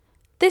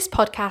This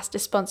podcast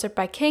is sponsored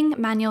by King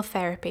Manual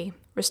Therapy,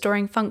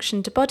 restoring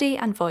function to body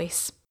and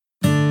voice.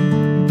 Hello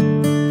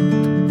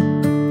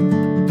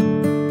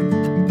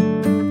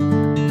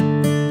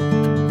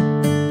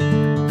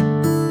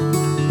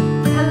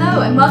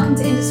and welcome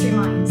to Industry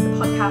Minds, the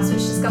podcast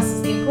which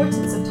discusses the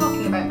importance of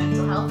talking about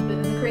mental health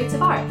within the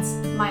creative arts.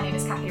 My name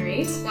is Cathy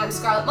Reid. I'm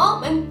Scarlett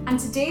Maltman. And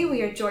today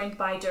we are joined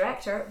by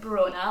director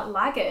Bronagh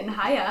Lagan.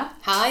 Hiya.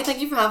 Hi, thank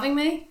you for having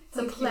me. It's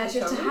a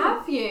pleasure to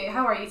have you.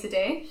 How are you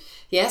today?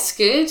 Yes,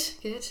 good.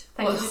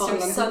 Thank you. This is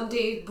your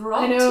Sunday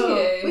brought I know. to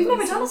you. We've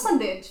never done a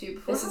Sunday interview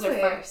before. This is our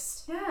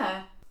first.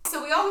 Yeah.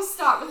 So we always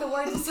start with a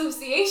word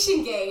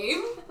association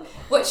game,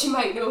 which you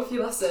might know if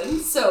you listen.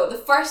 So the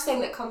first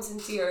thing that comes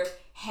into your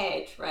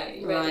head, right?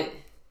 You ready? Right.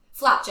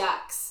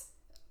 Flapjacks.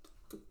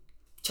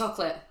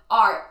 Chocolate.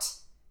 Art.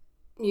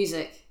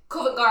 Music.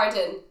 Covent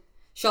Garden.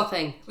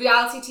 Shopping.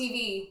 Reality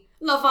TV.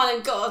 Love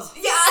Island, God.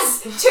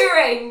 Yes!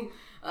 Touring.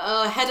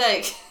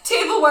 Headache.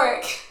 Table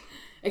work.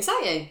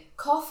 Exciting.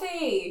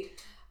 Coffee.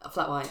 A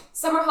flat white.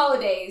 Summer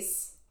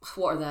holidays.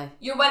 What are they?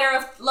 You're winner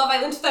of Love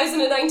Island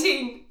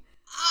 2019.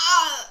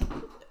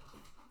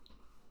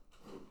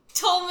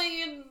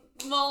 Tommy and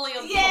Molly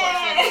on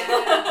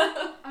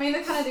Yeah! I mean,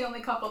 they're kind of the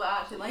only couple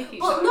that actually like each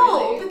Well, other.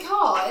 no, really.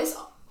 because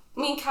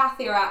me and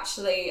Cathy are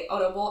actually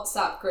on a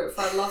WhatsApp group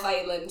for our Love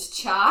Island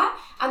chat,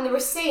 and they were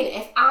saying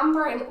if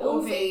Amber and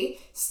Ovi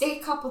stay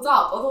coupled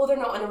up, although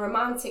they're not in a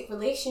romantic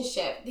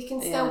relationship, they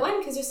can still win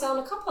because they're still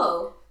in a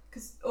couple.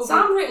 So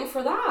I'm rooting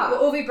for that.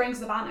 Well, Ovi brings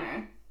the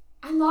banner.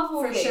 I love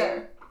Ovi. For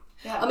sure.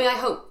 Yeah. I mean, I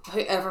hope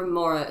whoever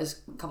Maura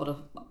is coupled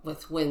up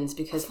with wins,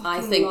 because I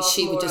fucking think love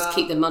she would just Maura.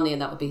 keep the money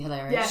and that would be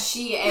hilarious. Yeah.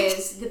 She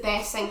is the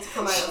best thing to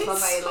come out of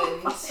Love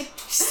Island.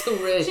 So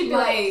rude. She'd be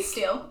like,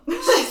 steal.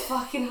 She's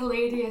fucking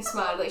hilarious,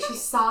 man. Like,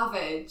 she's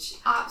savage.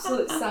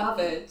 Absolute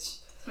savage.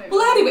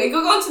 Well, anyway, go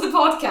on to the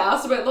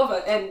podcast about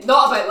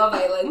not about Love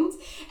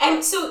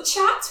Island. So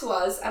chat to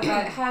us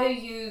about how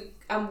you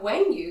and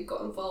when you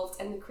got involved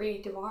in the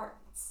creative arts.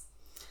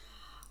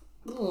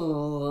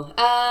 Oh,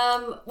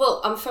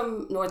 well, I'm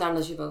from Northern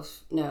Ireland, as you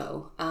both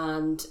know,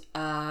 and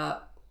I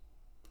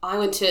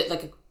went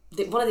to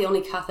one of the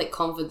only Catholic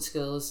convent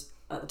schools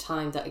at the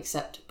time that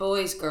accept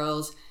boys,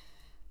 girls,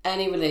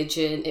 any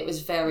religion. It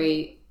was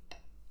very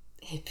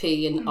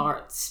hippie and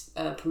arts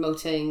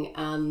promoting,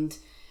 and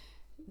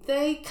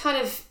they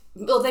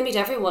they made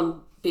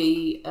everyone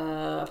be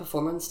a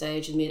performer on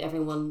stage and made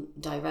everyone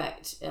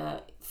direct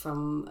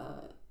from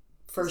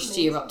first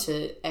year up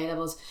to A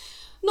levels.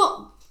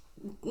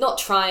 Not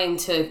trying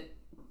to,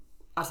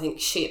 I think,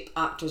 shape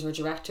actors or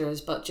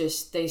directors, but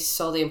just they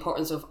saw the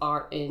importance of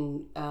art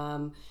in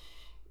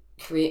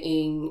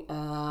creating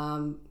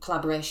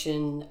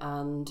collaboration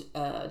and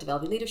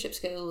developing leadership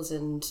skills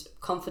and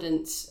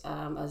confidence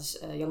as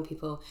young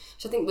people,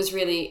 which I think was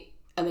really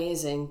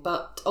amazing.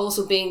 But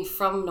also being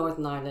from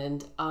Northern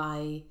Ireland,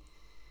 I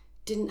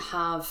didn't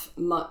have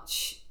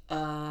much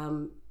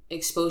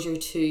exposure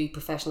to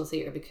professional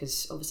theatre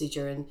because obviously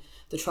during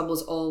the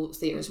Troubles all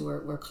theatres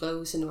were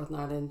closed in Northern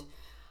Ireland,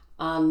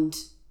 and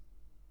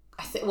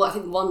I think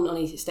one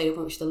only stayed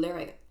open, which is the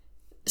Lyric.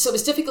 So it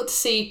was difficult to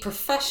see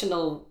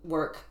professional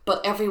work,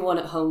 but everyone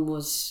at home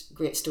was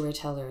great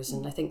storytellers,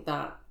 and I think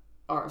that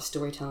art of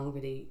storytelling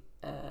really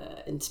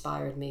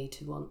inspired me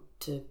to want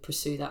to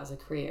pursue that as a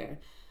career.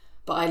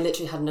 But I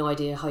literally had no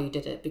idea how you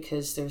did it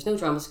because there was no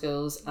drama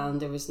schools and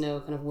there was no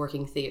kind of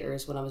working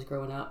theatres when I was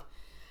growing up.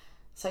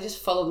 So I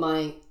just followed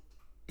my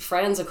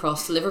friends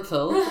across to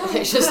Liverpool,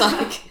 which is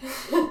like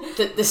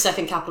the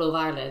second capital of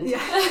Ireland,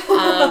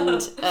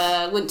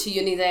 and went to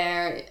uni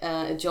there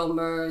at John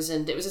Moores,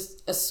 and it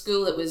was a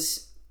school that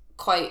was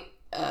quite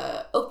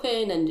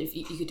open, and if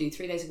you could do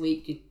 3 days a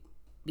week, you'd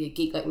be a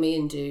geek like me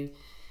and do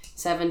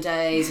 7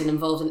 days and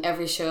involved in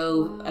every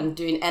show and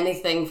doing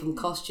anything from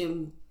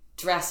costume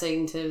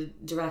dressing to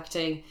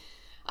directing,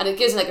 and it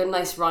gives like a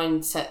nice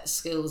round set of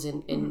skills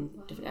in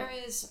different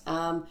areas.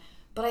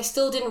 But I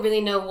still didn't really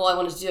know what I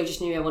wanted to do. I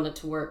just knew I wanted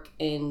to work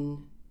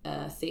in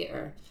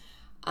theatre.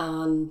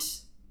 And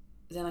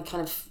then I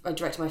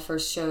directed my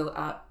first show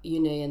at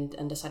uni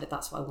and decided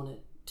that's what I wanted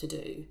to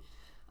do.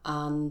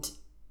 And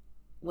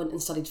went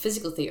and studied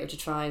physical theatre to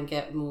try and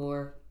get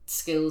more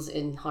skills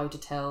in how to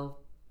tell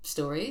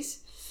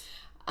stories.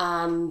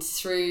 And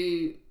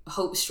through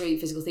Hope Street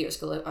Physical Theatre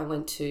School I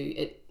went to,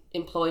 it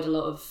employed a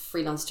lot of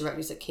freelance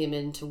directors that came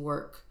in to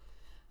work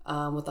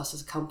with us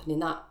as a company,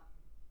 and that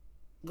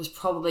was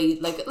probably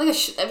it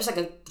was like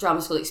a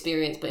drama school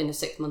experience, but in a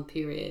 6-month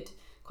period,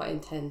 quite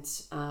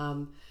intense.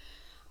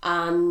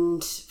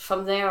 And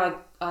from there,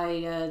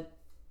 I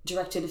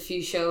directed a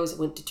few shows. I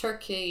went to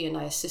Turkey, and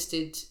I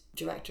assisted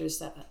directors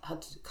that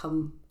had to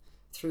come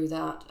through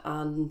that,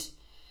 and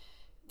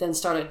then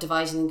started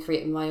devising and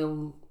creating my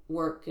own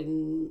work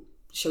and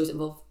shows that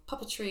involved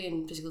puppetry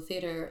and physical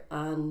theatre,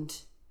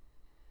 and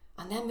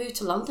then moved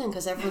to London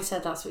because everyone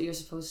said that's what you're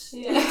supposed to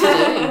do.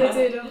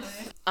 They do, don't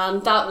they?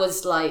 And that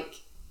was like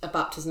a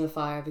baptism of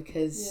fire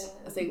because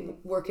I think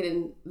working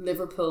in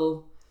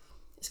Liverpool,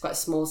 it's quite a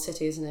small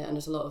city, isn't it? And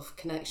there's a lot of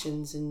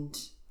connections and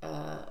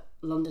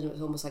London, it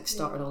was almost like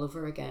starting all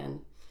over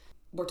again.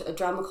 Worked at a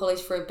drama college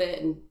for a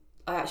bit, and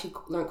I actually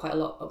learned quite a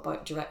lot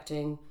about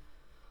directing.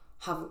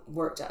 Have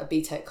worked at a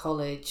BTEC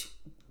college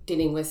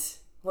dealing with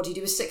what do you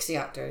do with 60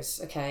 actors,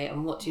 okay,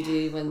 and what do you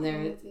do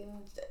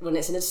when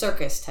it's in a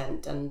circus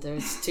tent and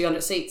there's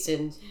 200 seats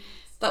in.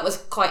 That was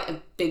quite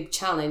a big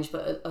challenge,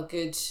 but a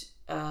good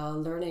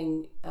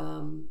learning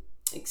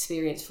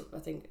experience, I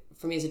think,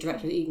 for me as a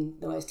director, even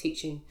though I was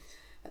teaching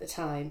at the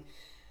time.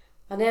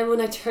 And then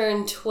when I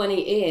turned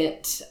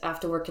 28,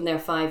 after working there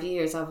 5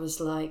 years, I was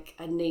like,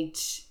 I need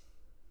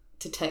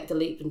to take the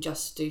leap and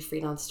just do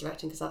freelance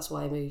directing, because that's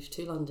why I moved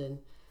to London.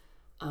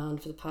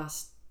 And for the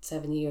past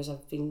 7 years,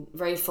 I've been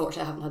very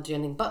fortunate. I haven't had to do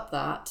anything but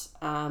that.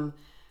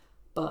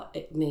 But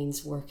it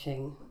means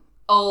working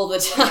all the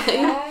time.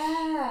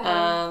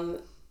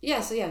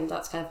 So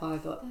that's kind of how I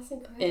got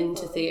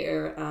into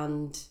theatre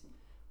and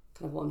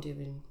kind of what I'm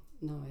doing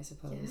now, I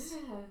suppose.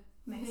 Yeah.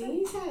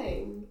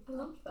 Amazing. I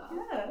love that.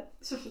 Yeah.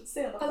 So I should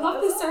say I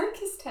love the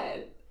circus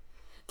tent.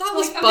 That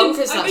was Like,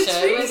 bonkers, I'm that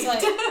show.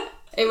 intrigued.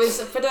 It was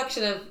a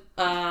production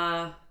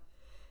of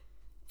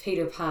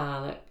Peter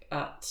Pan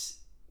at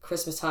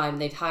Christmas time.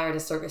 They'd hired a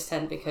circus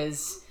tent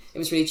because it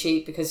was really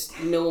cheap, because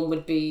no one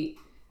would be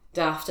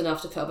daft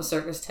enough to put up a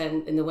circus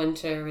tent in the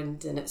winter,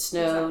 and it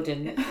snowed,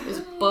 and it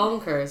was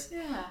bonkers.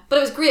 Yeah. But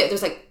it was great. There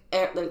was like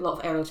a lot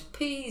of aerial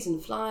trapeze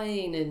and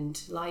flying and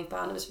live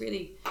band. It was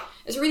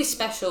a really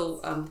special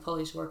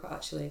college to work at,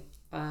 actually.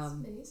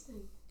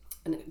 Amazing.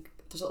 And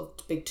there's a lot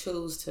of big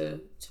tools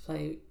to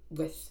play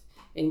with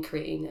in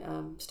creating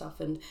stuff.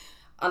 And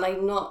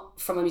I'm not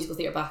from a musical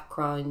theatre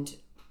background,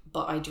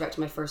 but I directed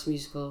my first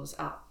musicals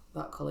at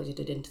that college. I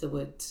did Into the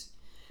Woods.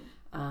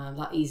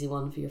 That easy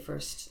one for your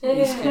first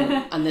musical,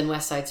 and then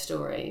West Side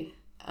Story,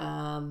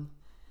 and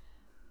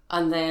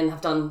then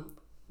have done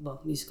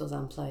musicals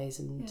and plays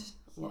and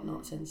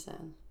whatnot since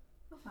then.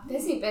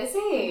 Busy.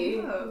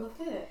 Oh. I love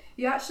it.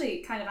 You actually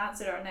kind of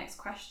answered our next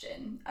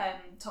question,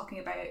 talking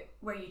about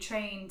where you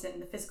trained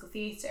and the physical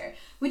theatre.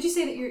 Would you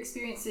say that your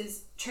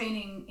experiences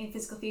training in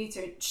physical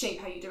theatre shape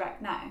how you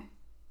direct now?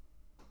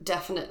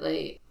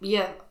 Definitely,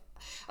 yeah.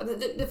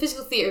 The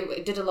physical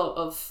theatre did a lot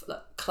of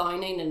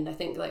clowning, and I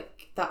think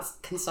that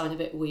can sound a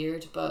bit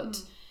weird,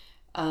 but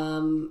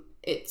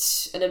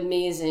it's an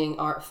amazing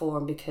art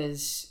form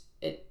because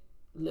it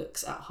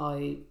looks at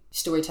how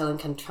storytelling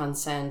can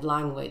transcend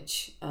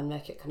language and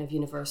make it kind of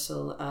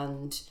universal.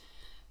 And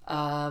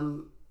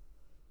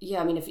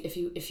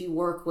if you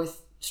work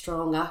with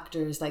strong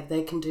actors,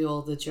 they can do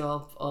all the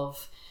job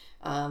of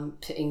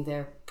putting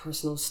their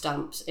personal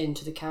stamps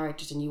into the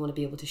characters, and you want to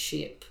be able to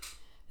shape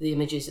the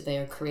images that they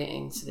are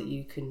creating so that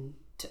you can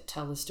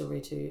tell the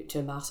story to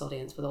a mass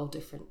audience with all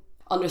different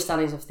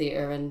understandings of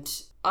theatre. And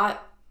I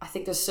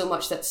think there's so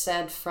much that's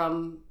said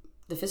from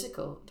the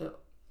physical.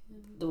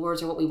 The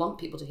words are what we want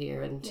people to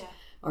hear, and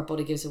our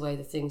body gives away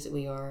the things that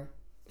we are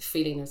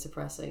feeling or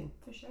suppressing.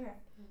 For sure.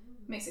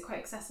 Makes it quite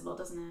accessible,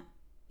 doesn't it?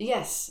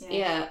 Yes,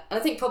 yeah. And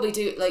I think probably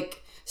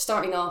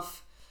starting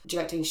off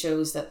directing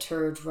shows that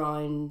toured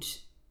around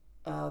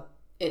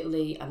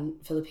Italy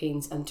and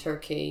Philippines and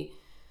Turkey,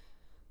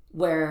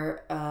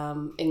 where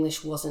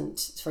English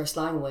wasn't first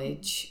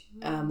language,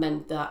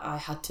 meant that I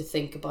had to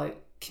think about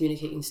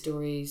communicating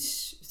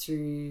stories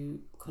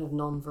through kind of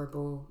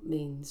non-verbal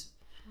means,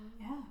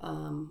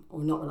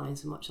 or not relying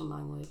so much on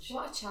language.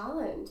 What a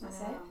challenge.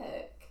 That's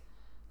epic.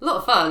 A lot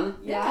of fun.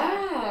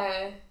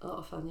 Yeah. A lot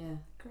of fun, yeah.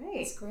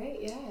 Great. It's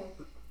great, yeah.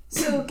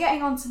 So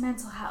getting on to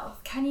mental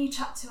health, can you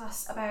chat to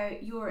us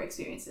about your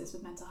experiences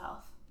with mental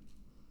health?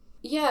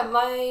 Yeah,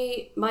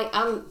 my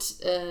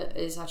aunt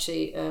is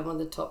actually one of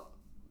the top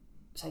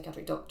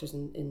psychiatric doctors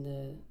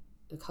in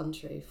the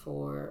country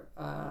for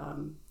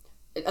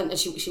and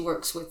she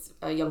works with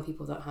young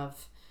people that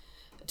have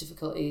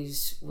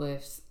difficulties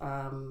with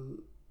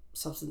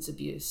substance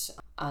abuse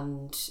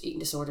and eating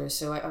disorders.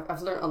 So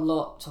I've learned a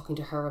lot talking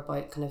to her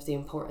about kind of the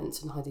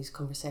importance and how these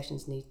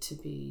conversations need to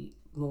be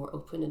more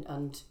open.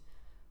 And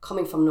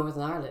coming from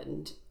Northern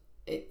Ireland,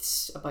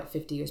 it's about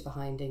 50 years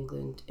behind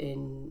England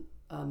in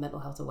mental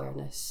health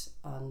awareness,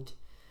 and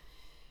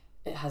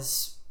it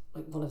has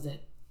one of the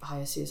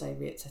highest suicide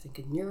rates, I think,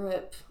 in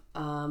Europe.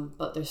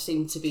 But there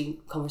seem to be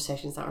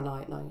conversations that are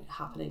now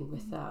happening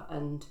with that,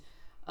 and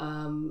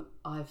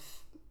I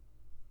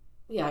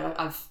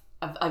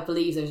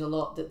believe there's a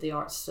lot that the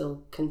arts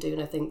still can do,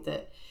 and I think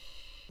that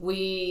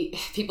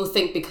people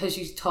think because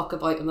you talk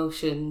about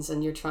emotions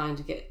and you're trying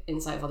to get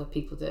insight of other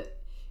people that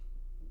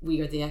we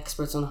are the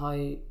experts on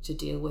how to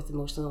deal with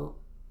emotional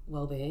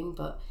well-being,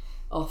 but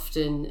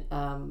often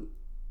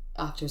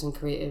actors and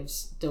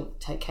creatives don't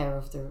take care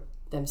of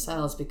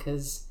themselves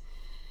because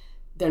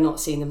they're not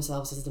seeing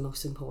themselves as the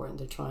most important.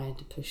 They're trying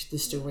to push the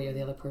story or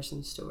the other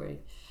person's story.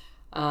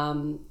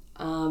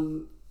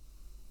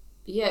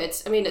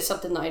 It's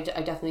something that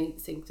I definitely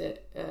think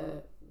that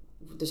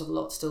there's a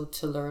lot still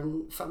to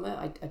learn from it.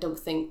 I don't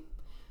think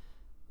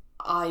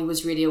I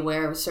was really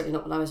aware, certainly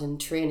not when I was in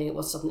training. It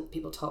was something that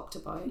people talked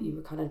about. You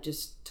were kind of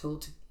just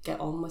told to get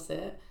on with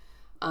it.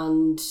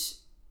 And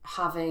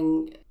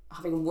having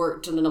having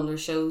worked on a number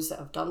of shows that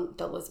have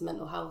dealt with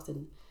mental health,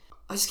 and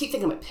I just keep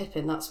thinking about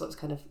Pippin. That's what's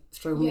kind of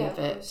thrown me a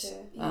bit.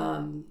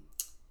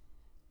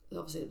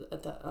 Obviously,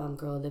 that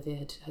girl Olivia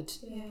had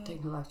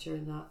taken her life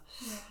during that.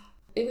 Yeah.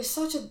 It was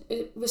such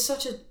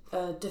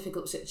a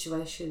difficult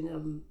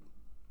situation,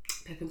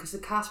 Pippin, because the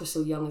cast were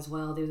so young as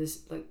well. They were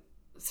like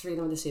 3 of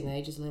them were the same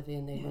age as Olivia,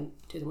 and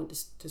two of them went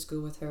to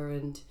school with her,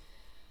 and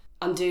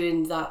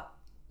doing that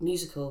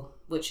musical,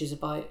 which is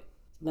about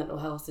mental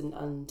health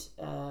and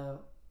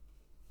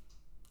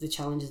the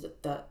challenges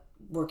that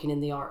working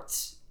in the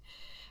arts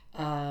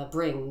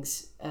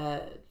brings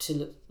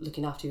to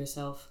looking after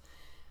yourself.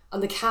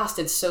 And the cast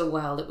did so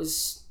well. It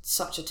was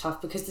such a tough,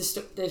 because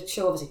the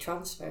show obviously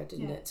transferred,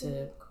 didn't it,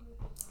 to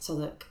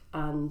Southwark,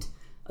 and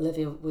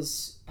Olivia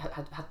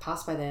had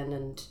passed by then,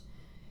 and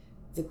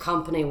the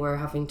company were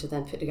having to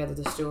then put together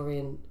the story,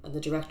 and the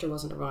director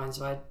wasn't around,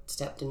 so I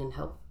stepped in and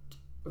helped,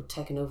 or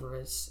taken over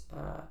as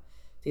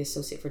the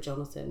associate for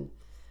Jonathan,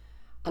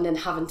 and then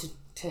having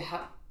to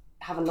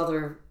have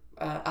another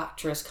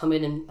actress come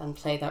in and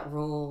play that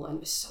role, and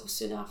it was so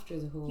soon after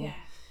the whole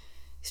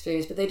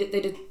experience, but they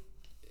did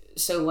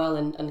so well,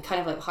 and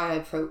kind of like how I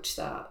approached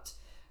that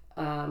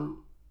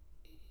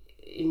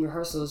in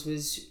rehearsals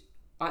was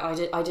I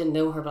didn't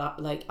know her,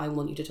 but like, I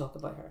want you to talk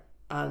about her,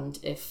 and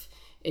if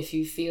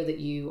you feel that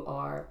you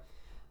are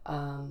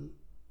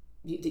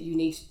that you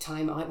need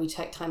time out, we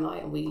take time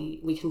out and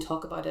we can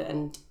talk about it.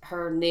 And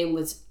her name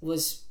was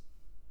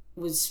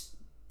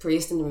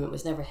praised in the room. It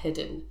was never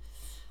hidden,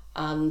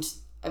 and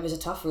it was a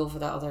tough role for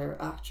that other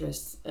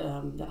actress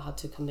that had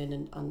to come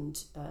in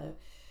and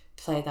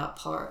play that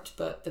part,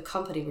 but the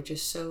company were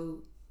just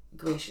so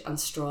gracious and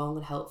strong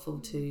and helpful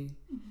to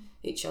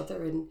each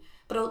other,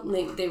 but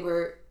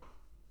ultimately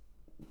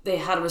they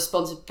had a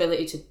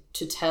responsibility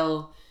to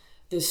tell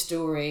the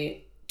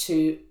story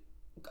to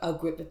a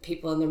group of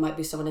people, and there might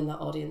be someone in that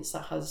audience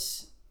that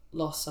has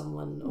lost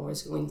someone or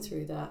is going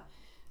through that.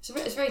 So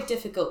it's very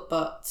difficult,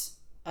 but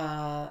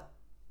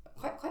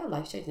quite a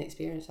life-changing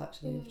experience,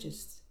 actually, of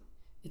just,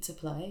 it's a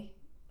play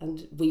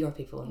and we are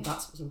people, and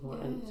that's what's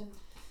important.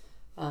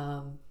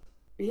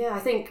 I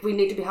think we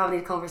need to be having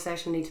a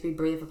conversation. We need to be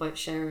brave about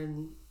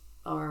sharing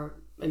our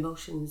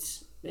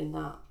emotions in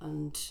that,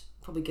 and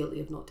probably guilty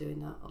of not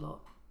doing that a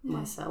lot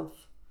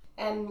myself.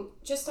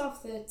 Just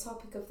off the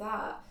topic of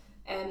that,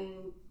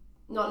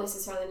 not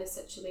necessarily in a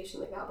situation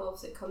like that, but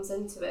obviously it comes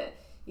into it.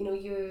 You know,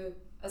 you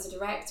as a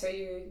director,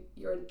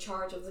 you're in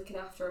charge of looking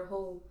after a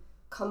whole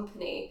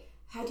company.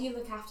 How do you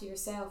look after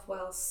yourself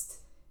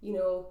whilst, you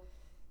know,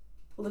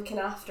 looking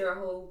after a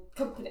whole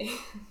company?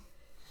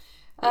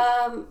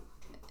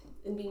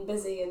 And being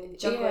busy and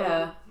juggling.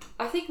 Yeah,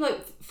 I think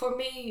like for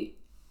me,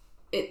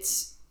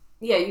 it's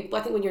I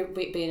think when you're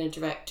being a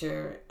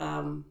director,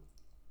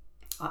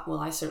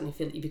 I certainly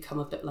feel that you become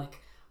a bit like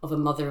of a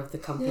mother of the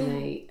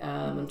company,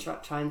 and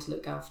trying to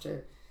look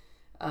after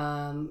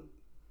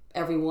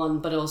everyone,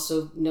 but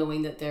also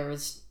knowing that there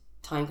is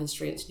time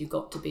constraints. You've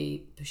got to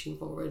be pushing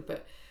forward.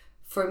 But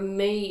for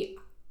me,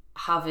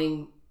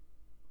 having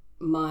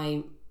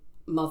my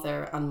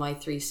mother and my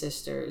 3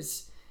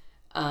 sisters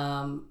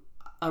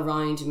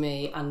around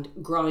me and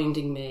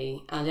grounding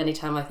me, and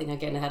anytime I think I'm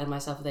getting ahead of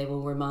myself, they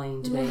will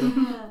remind me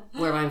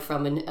where I'm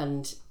from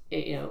and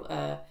you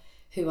know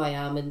who I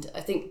am. And I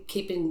think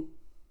keeping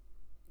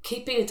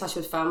in touch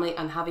with family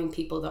and having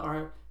people that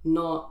are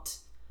not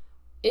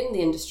in the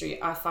industry,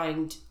 I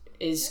find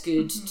is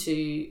good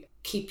to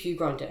keep you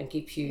grounded and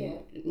keep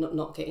you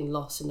not getting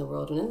lost in the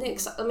world. And I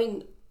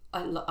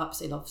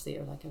absolutely love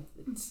theatre, like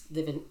it's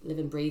live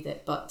and breathe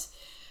it, but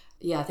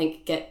I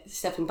think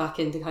stepping back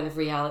into kind of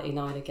reality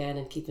now and again,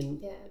 and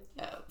keeping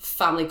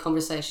family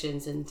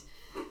conversations and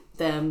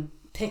them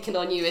picking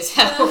on you is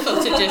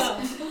helpful to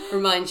just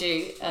remind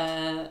you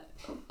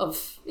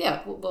of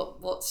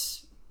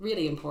what's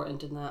really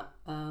important in that.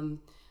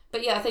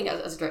 But I think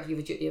as a director, you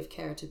have a duty of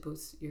care to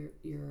both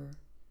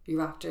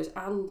your actors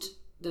and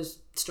the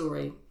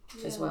story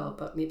as well.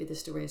 But maybe the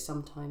story is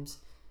sometimes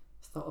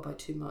thought about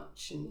too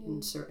much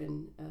in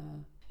certain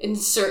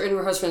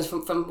rehearsals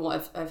from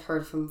what I've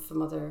heard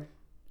from other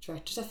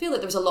directors. I feel like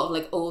there was a lot of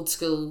like old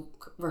school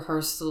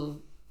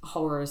rehearsal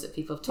horrors that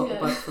people have talked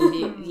about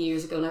from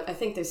years ago, and I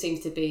think there seems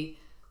to be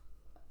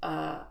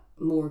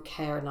more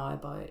care now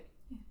about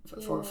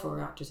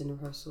for actors in the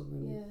rehearsal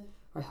room.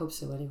 I hope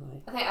so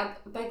anyway. I think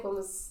a big one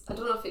was, I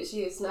don't know if it's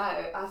used now,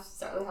 I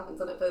certainly haven't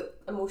done it, but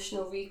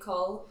emotional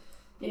recall,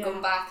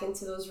 going back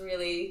into those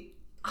really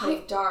kind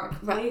of dark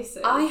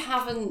places. I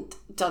haven't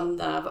done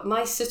that, but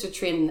my sister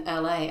trained in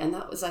LA, and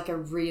that was like a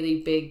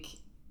really big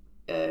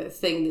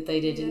thing that they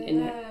did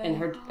in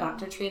her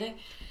actor training,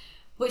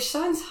 which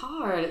sounds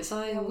hard. It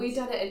sounds. We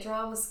done it at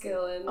drama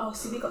school, and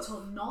so we got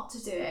told not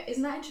to do it.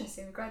 Isn't that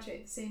interesting? We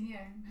graduated the same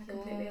year. We're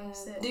completely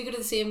opposite. Do you go to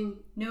the same?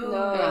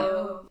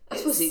 No. I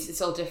suppose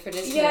it's all different,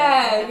 isn't it?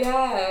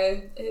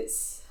 Yeah.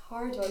 It's a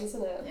hard one,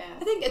 isn't it? Yeah.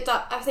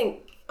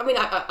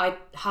 I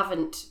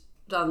haven't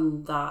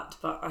done that,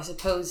 but I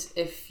suppose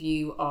if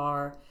you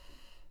are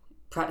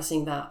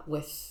practicing that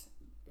with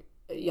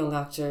young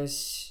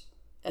actors,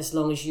 as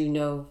long as you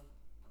know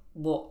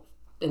what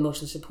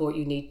emotional support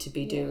you need to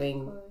be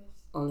doing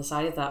on the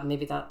side of that.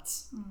 Maybe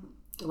that's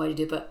the way to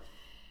do it. But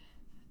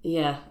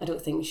yeah, I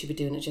don't think we should be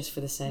doing it just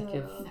for the sake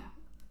of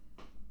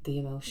the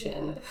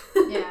emotion.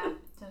 Yeah,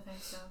 don't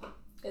think so.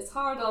 It's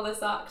hard, all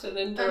this acting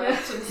and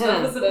direction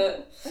stuff, isn't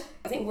it?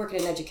 I think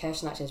working in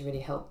education actually has really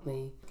helped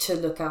me to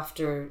look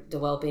after the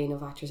well-being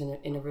of actors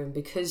in a room,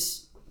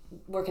 because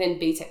working in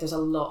BTEC there's a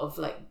lot of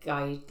like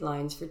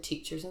guidelines for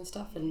teachers and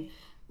stuff, and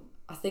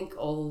I think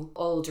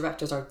all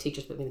directors are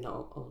teachers, but maybe not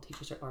all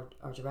teachers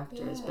are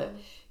directors. But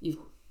you've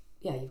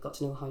got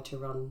to know how to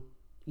run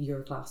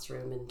your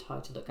classroom and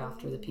how to look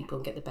after the people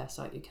and get the best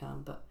out you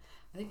can. But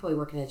I think probably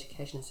working in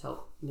education has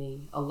helped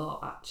me a lot,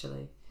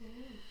 actually.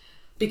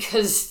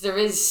 Because there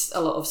is a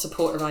lot of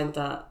support around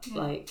that.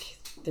 Like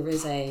there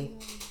is a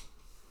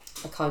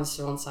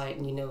counsellor on site,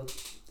 and you know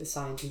the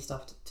signs and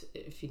stuff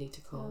if you need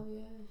to call.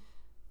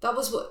 That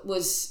was what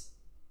was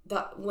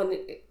that when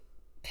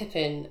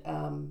Pippin.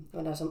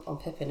 When I was on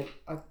Pippin,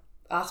 I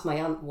asked my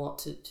aunt what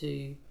to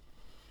do,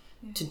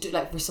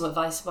 like for some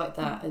advice about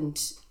that, and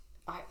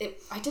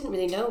I didn't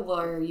really know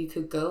where you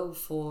could go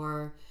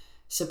for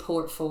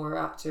support for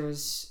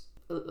actors,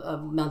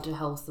 mental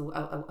health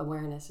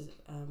awareness.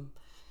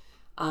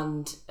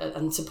 And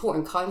support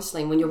and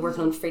counselling when you're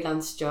working on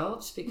freelance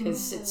jobs,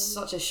 because it's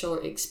such a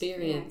short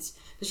experience.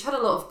 But she had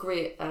a lot of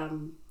great.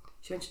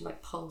 She mentioned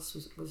like Pulse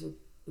was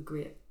a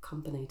great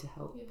company to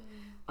help,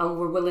 and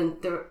we're willing.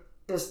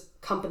 There's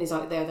companies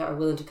out there that are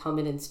willing to come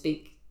in and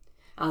speak,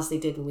 as they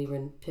did when we were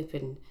in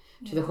Pippin,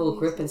 to the whole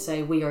group and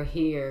say we are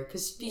here,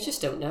 because you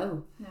just don't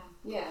know.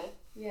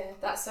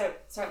 That's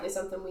certainly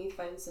something we've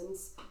found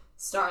since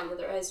starting, that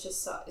there is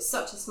just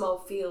such a small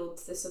field,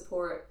 the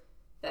support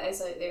that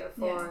is out there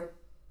for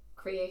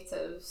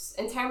creatives.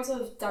 In terms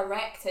of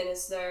directing,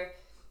 is there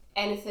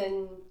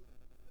anything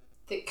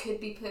that could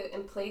be put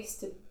in place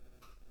to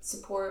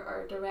support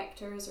our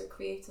directors or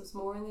creatives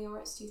more in the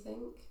arts, do you think?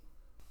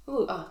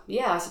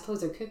 I suppose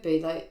there could be.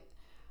 Like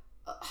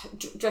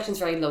directing's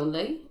very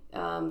lonely,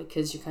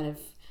 because you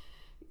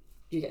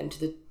get into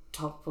the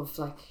top of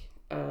like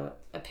a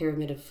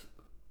pyramid of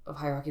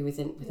hierarchy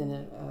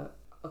within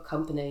a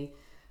company,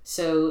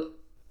 so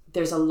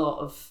there's a lot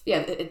of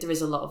there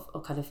is a lot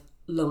of kind of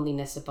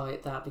loneliness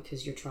about that,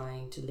 bbecause you're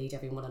trying to lead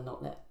everyone and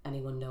not let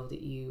anyone know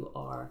that you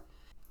are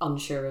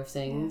unsure of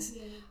things.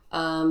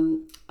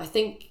 I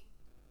think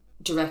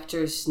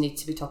directors need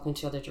to be talking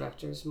to other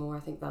directors more. I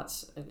think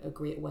that's a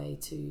great way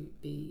to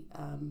be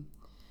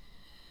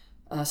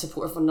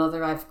supportive of one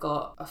another. I've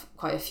got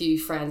quite a few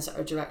friends that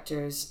are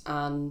directors,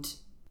 and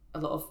a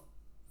lot of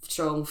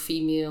strong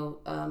female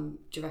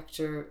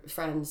director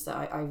friends that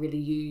I really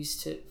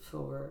use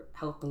for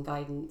help and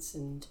guidance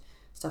and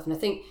stuff. And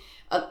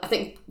I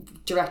think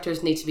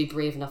directors need to be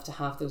brave enough to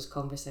have those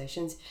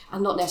conversations,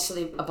 and not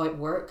necessarily about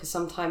work, because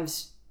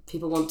sometimes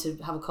people want to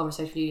have a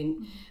conversation with you,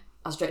 and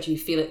as a director you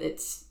feel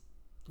it's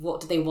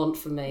what do they want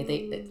from me?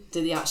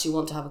 Do they actually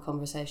want to have a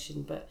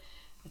conversation? But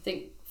I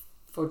think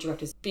for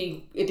directors,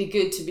 it'd be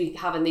good to be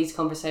having these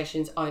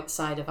conversations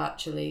outside of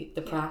actually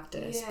the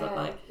practice, but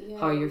like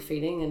how you're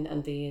feeling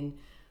and being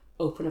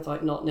open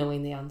about not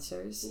knowing the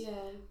answers.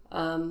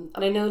 And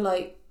I know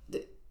like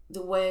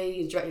the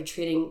way director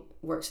training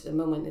works at the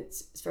moment,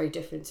 it's very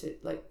different to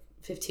like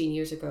 15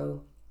 years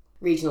ago.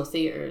 Regional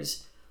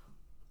theatres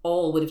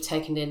all would have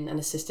taken in an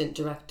assistant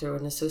director or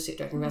an associate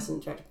director and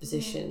resident director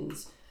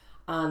positions,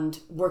 and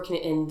working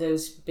in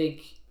those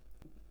big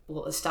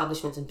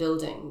establishments and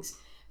buildings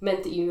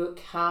meant that you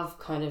have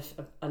kind of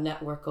a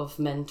network of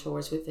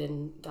mentors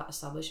within that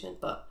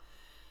establishment. But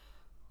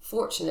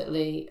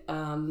fortunately,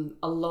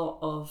 a lot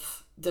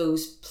of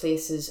those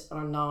places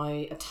are now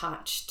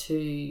attached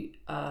to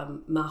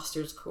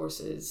master's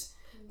courses,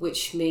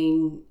 which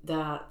mean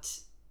that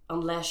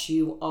unless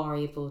you are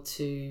able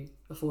to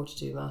afford to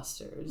do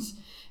masters,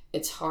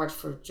 it's hard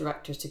for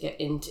directors to get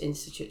into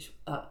institutes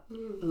at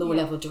lower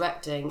level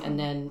directing and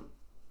then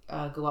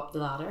go up the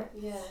ladder.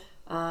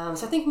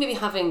 So I think maybe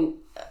having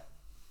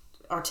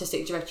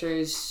artistic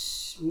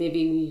directors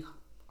maybe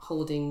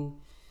holding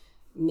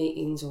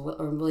meetings or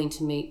willing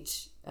to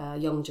meet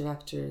young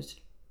directors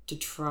to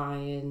try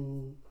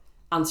and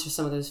answer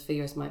some of those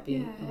fears might be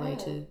a way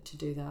to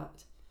do that.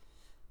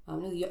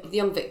 The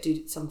Young Vic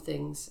do some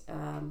things.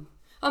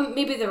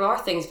 Maybe there are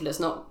things, but it's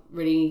not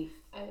really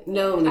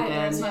known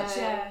again.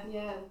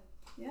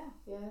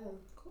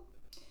 Cool.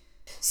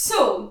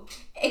 So,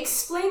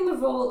 explain the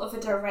role of a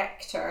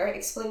director.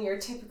 Explain your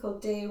typical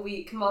day,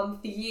 week,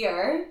 month,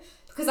 year.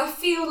 Because I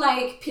feel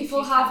like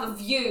people have a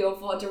view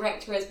of what a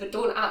director is, but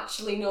don't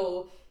actually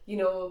know,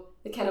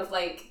 the kind of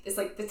like, it's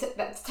like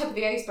that's the tip of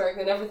the iceberg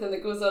and everything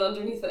that goes on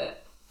underneath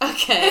it.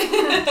 Okay.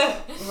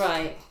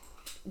 Right.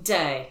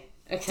 Day.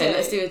 Okay,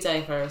 let's do a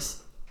day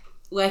first.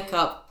 Wake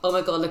up. Oh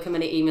my god, look how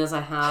many emails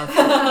I have.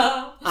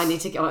 I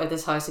need to get out of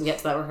this house and get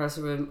to that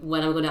rehearsal room.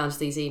 When I'm going to answer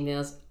these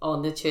emails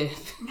on the tube.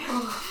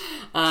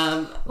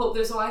 Hope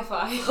there's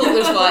Wi-Fi.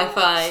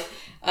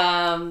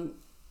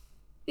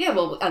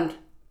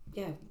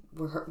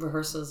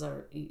 Rehearsals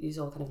are,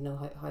 you all kind of know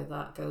how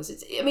that goes.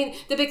 The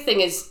big thing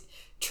is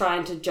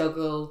trying to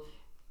juggle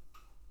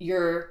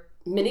your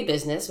mini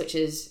business, which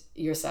is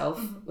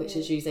yourself, which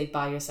is usually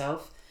by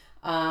yourself,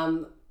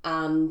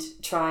 and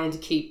trying to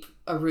keep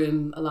a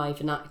room alive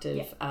and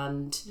active.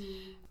 And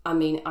I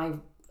mean,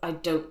 I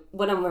don't,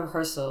 when I'm in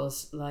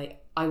rehearsals,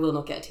 like, I will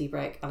not get a tea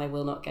break and I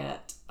will not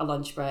get a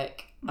lunch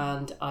break,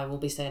 and I will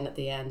be staying at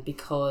the end,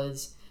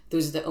 because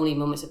those are the only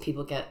moments that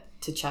people get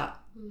to chat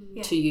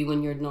to you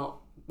when you're not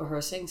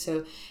rehearsing.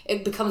 So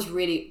it becomes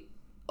really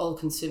all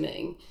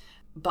consuming,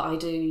 but I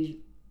do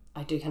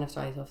kind of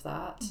thrive off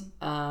that.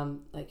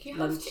 Like, You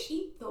lunch. have to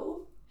eat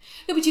though.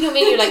 No, but you know what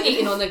I mean? You're like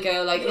eating on the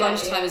go. Like,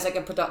 lunchtime is like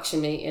a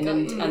production meeting,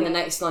 and the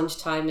next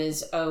lunchtime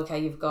is,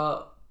 you've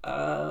got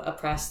a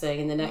press thing,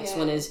 and the next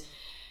one is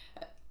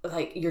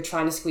like you're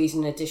trying to squeeze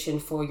in an audition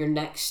for your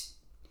next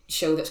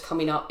show that's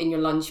coming up in your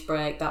lunch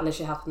break. That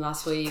literally happened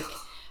last week.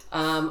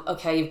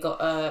 You've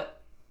got a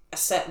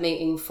set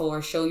meeting for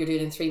a show you're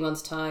doing in 3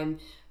 months' time.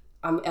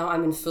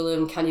 I'm in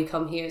Fulham, can you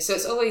come here? So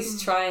it's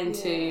always trying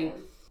to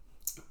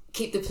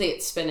keep the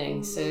plate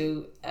spinning,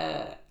 so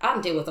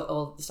and deal with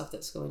all the stuff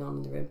that's going on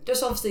in the room.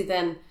 There's obviously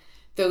then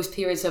those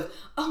periods of,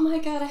 oh my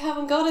god, I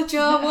haven't got a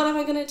job, what am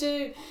I going to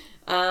do?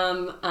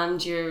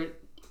 And you're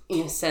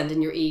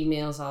sending your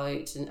emails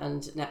out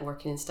and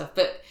networking and stuff.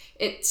 But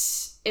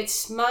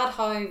it's mad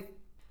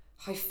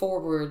how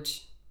forward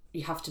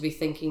you have to be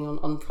thinking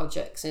on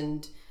projects.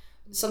 And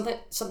something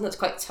that's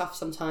quite tough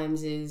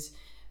sometimes is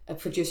a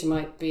producer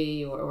might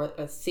be, or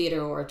a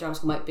theatre or a drama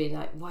school might be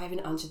like, why haven't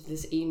you answered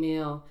this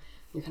email?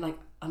 You're kind of like,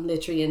 I'm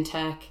literally in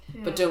tech,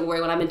 but don't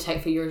worry, when I'm in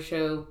tech for your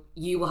show,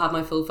 you will have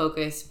my full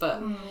focus.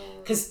 But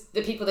because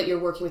the people that you're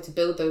working with to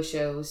build those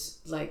shows,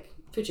 like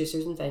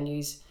producers and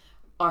venues,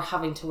 are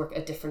having to work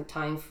a different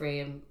time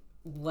frame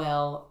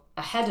well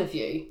ahead of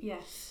you.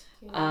 Yes.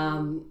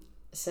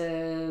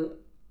 So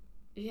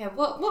yeah,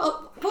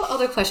 what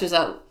other questions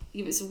out?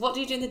 So what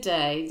do you do in the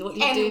day? What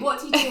do you do? What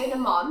do you do in a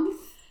month?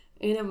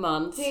 In a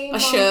month, Day, a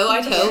month, show,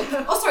 I'd year.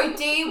 hope. Oh, sorry,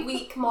 day,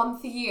 week,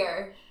 month,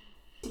 year.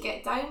 To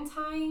get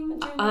downtime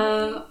during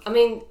the week? I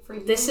mean,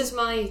 this is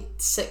my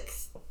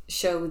 6th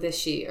show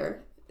this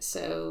year,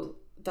 so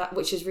that,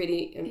 which is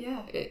really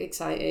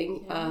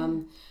exciting. Yeah.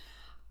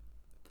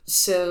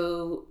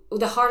 So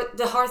the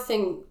hard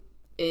thing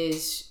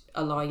is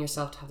allowing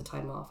yourself to have the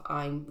time off.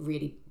 I'm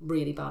really,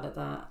 really bad at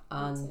that,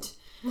 and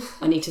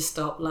I need to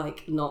stop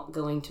like not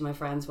going to my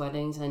friends'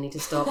 weddings, and I need to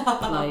stop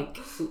like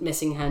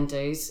missing hen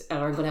dos, or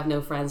I'm going to have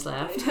no friends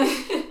left.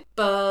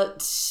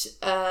 But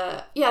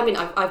I mean,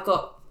 I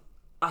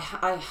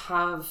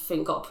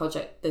haven't got a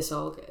project this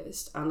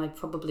August, and I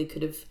probably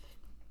could have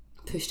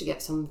pushed to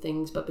get some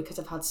things, but because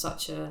I've had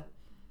such a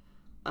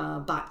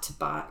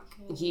back-to-back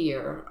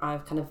year,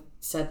 I've kind of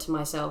said to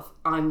myself,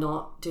 I'm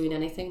not doing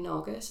anything in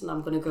August, and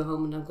I'm going to go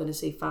home and I'm going to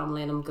see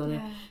family, and I'm going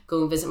to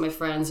go and visit my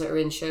friends that are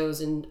in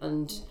shows, and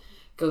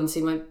go and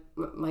see my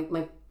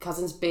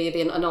cousin's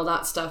baby and all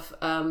that stuff.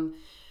 But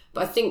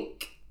I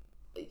think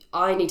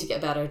I need to get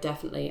better,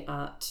 definitely,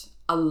 at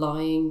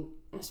allowing.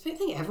 I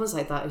think everyone's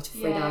like that who's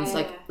freelance.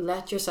 Like,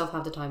 let yourself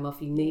have the time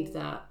off. You need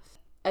that.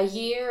 A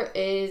year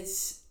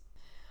is,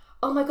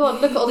 oh my god,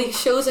 look at all these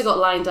shows I got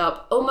lined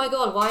up. Oh my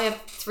god, why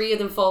have 3 of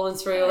them fallen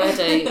through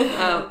already?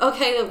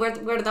 Okay,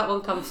 where did that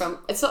one come from?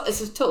 It's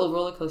a total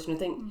roller coaster. And I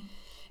think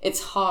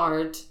it's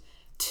hard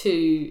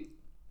to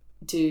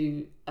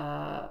do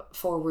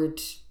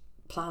forward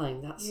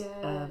planning. That's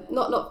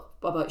not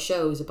about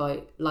shows,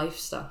 about life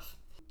stuff.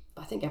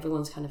 But I think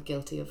everyone's kind of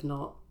guilty of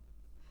not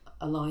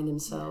allowing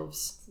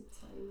themselves.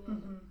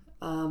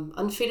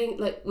 And feeling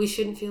like we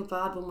shouldn't feel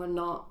bad when we're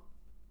not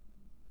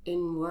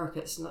in work.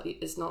 It's not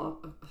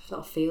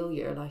a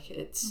failure. Like,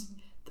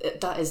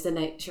 that is the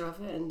nature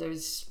of it. And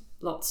there's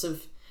lots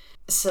of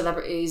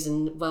celebrities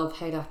and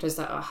well-paid actors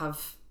that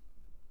have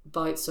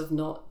bouts of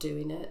not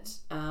doing it.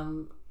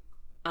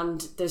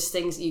 And there's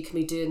things that you can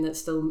be doing that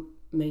still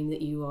mean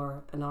that you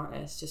are an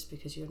artist, just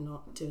because you're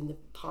not doing the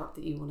part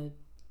that you want to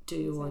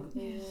do.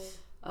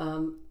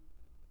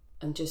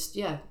 And just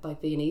by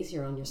being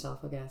easier on yourself,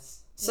 I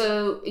guess.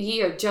 So a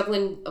year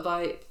juggling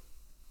about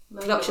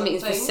production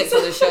meetings for 6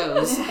 other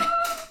shows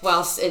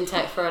whilst in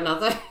tech for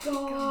another.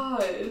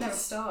 God, Never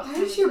stop.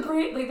 how's your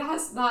brain? Like,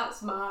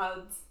 that's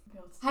mad.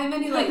 How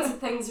many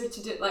things are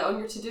to do on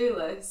your to-do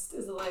list?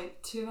 Is it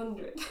like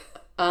 200?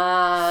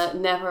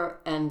 Never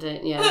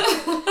ending. Yeah.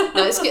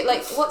 No, it's good.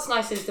 Like, what's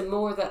nice is the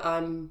more that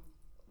I'm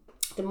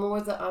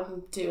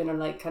doing, or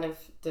like kind of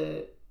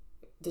the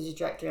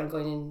trajectory I'm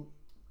going in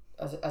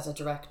as a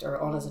director,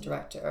 as a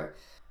director,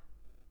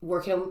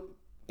 working on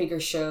bigger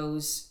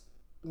shows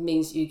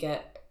means you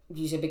get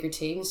usually a bigger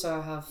team. So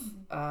I have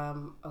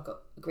I've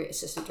got a great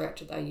assistant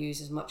director that I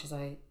use as much as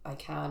I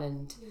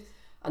can,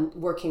 and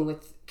working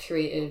with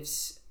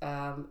creatives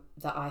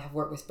that I have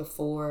worked with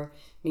before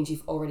means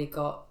you've already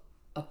got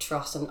a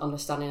trust and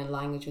understanding and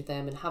language with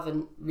them, and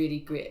having really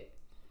great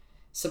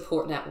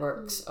support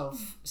networks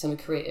of some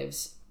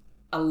creatives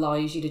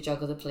allows you to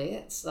juggle the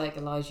plates, like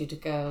allows you to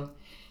go,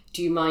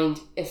 do you mind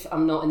if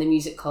I'm not in the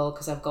music call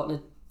because I've got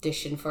an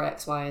audition for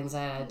X, Y and Z,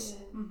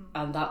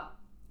 and that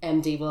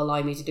MD will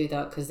allow me to do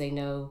that because they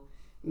know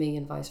me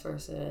and vice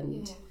versa.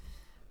 And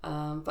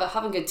but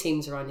having good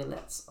teams around you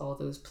lets all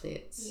those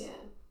plates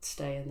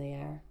stay in the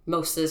air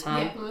most of the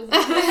time.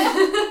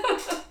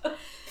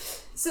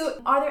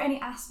 So are there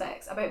any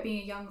aspects about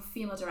being a young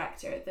female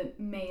director that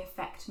may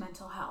affect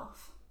mental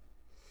health?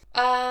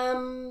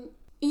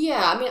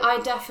 Yeah, I mean,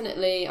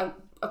 I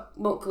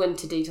won't go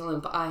into detail,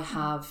 but I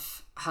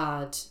have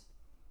had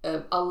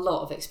a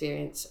lot of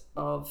experience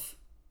of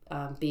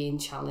being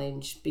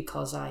challenged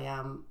because I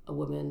am a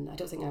woman. I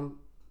don't think I'm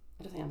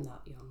that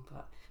young,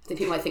 but I think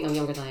people might think I'm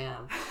younger than I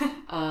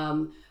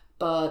am.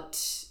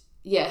 But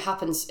yeah, it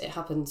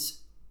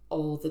happens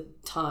all the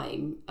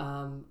time.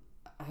 I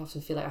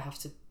often feel like I have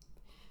to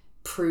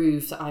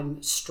prove that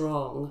I'm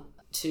strong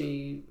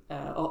to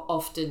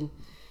often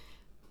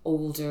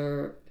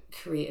older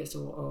creatives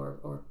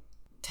or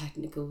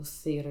technical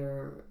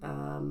theatre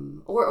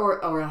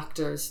or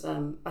actors.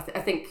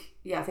 I think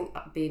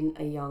being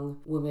a young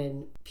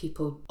woman,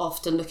 people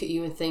often look at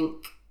you and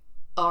think,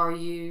 are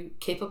you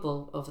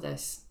capable of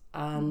this?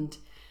 And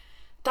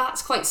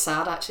that's quite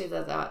sad actually,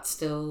 that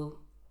still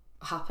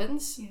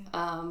happens.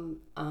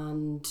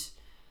 And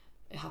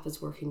it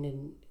happens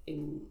working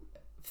in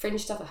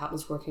fringe stuff, it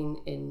happens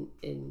working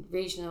in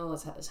regional,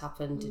 it's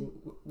happened in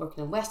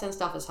working in West End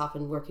stuff, it's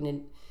happened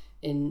working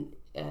in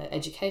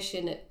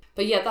education.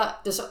 But yeah,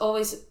 that there's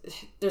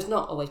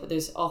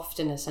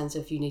often a sense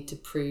of you need to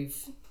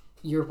prove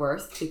your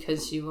worth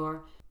because you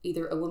are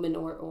either a woman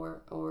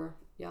or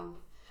young.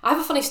 I have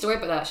a funny story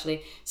about that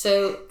actually.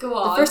 So go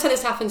on. The first time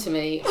this happened to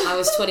me, I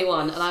was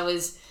 21 and I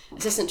was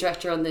assistant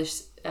director on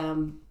this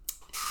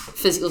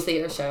physical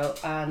theatre show,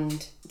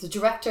 and the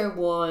director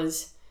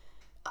was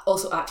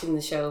also acting in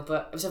the show,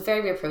 but it was a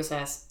very weird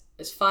process.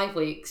 It was 5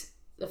 weeks.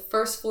 The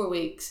first 4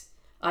 weeks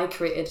I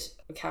created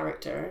a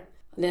character,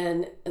 and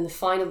then in the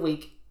final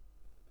week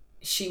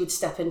she would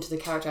step into the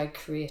character I'd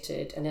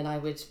created, and then I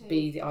would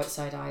be the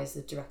outside eye as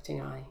the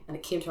directing eye. And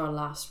it came to our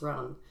last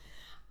run,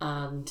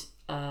 and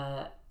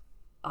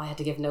I had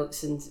to give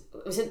notes, and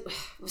it was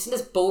in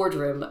this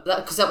boardroom,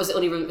 because that was the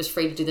only room that was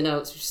free to do the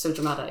notes, which is so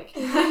dramatic.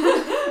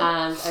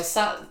 And I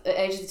sat at the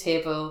edge of the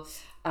table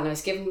and I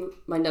was giving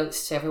my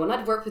notes to everyone.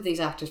 I'd worked with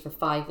these actors for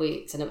 5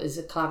 weeks and it was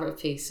a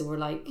collaborative piece, so we're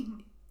like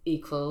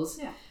equals.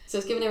 Yeah. So I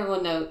was giving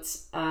everyone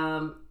notes,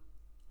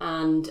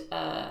 and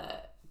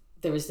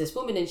there was this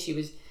woman, and she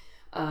was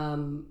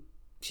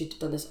she'd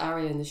done this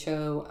aria in the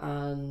show,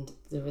 and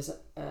there was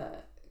a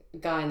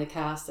guy in the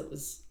cast that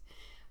was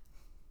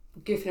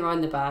goofing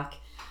around the back,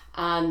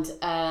 and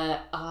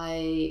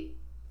I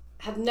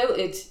had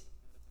noted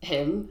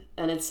him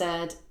and had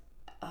said,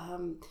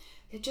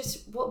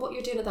 just what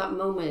you're doing at that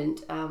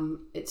moment,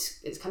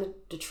 it's kind of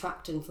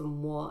detracting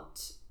from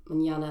what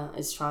Manana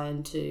is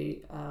trying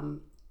to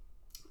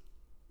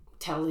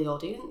tell the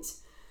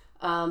audience.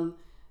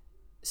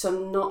 So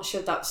I'm not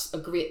sure that's a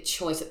great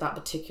choice at that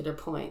particular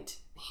point.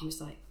 He was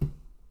like,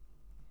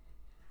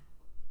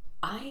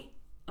 I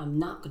am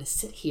not going to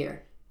sit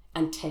here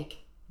and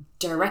take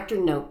director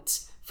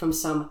notes from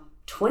some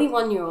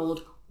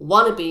 21-year-old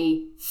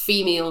wannabe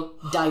female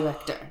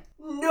director.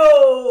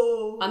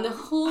 No! And the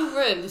whole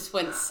room just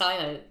went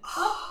silent.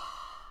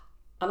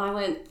 And I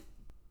went,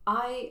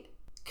 I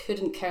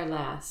couldn't care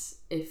less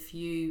if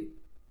you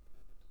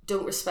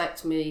don't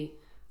respect me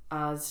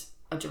as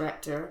a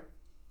director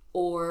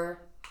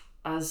or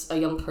as a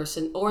young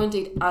person or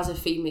indeed as a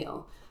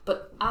female.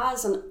 But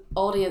as an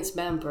audience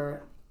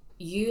member,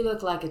 you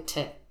look like a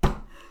tit.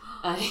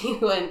 And he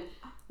went,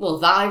 well,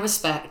 that I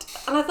respect.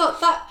 And I thought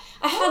that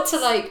I had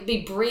to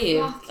be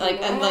brave,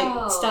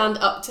 and stand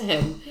up to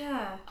him.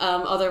 Yeah.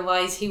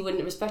 Otherwise he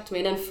wouldn't respect me.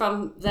 And then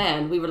from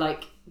then we were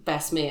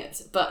best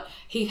mates. But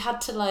he had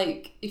to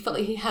he felt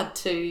like he had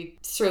to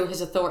throw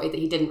his authority that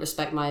he didn't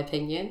respect my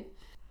opinion.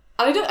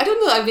 And I don't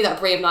know that I'd be that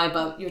brave now,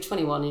 but you're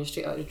 21 and you're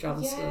straight out of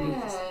drama school.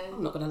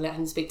 I'm not going to let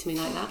him speak to me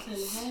like that.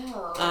 Fucking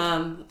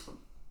hell.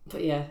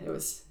 But yeah, it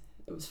was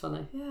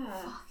funny. Yeah.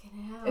 Fucking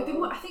hell. It'd be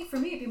more, I think for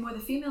me it'd be more the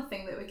female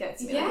thing that would get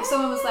to me. Like if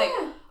someone was like,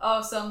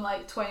 oh, some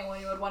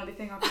 21-year-old wannabe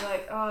thing, I'd be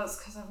like, oh, it's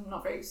because I'm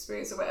not very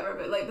experienced or whatever.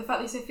 But the fact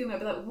that you say female, I'd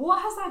be like,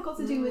 what has that got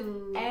to do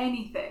with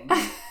anything?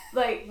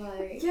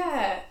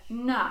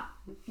 Nah.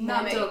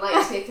 Men don't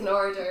like taking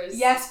orders.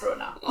 Yes,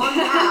 Bronagh. On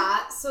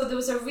that, so there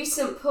was a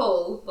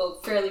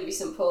fairly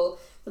recent poll,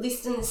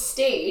 released in The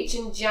Stage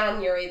in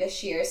January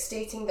this year,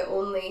 stating that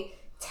only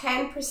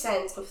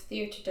 10% of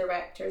theatre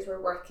directors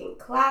were working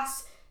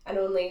class and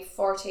only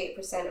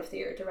 48% of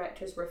theatre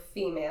directors were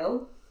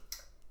female.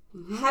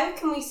 Mm-hmm. How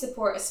can we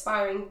support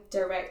aspiring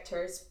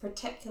directors,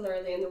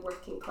 particularly in the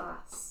working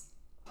class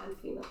and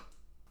female?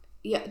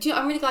 Yeah,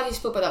 I'm really glad you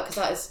spoke about that, because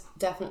that is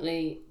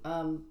definitely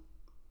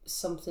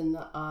something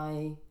that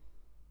I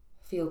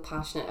feel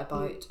passionate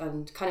about,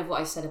 and kind of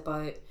what I said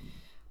about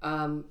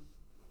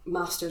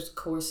master's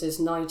courses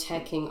now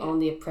taking on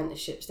the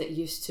apprenticeships that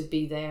used to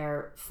be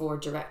there for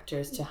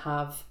directors to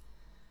have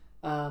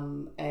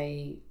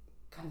a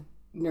kind of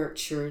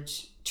nurtured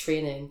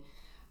training.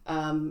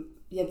 I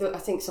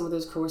think some of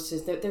those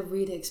courses, they're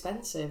really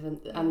expensive,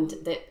 and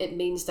it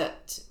means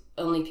that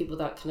only people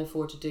that can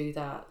afford to do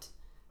that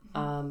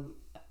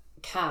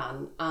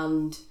can,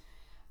 and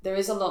there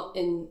is a lot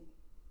in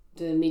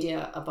the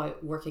media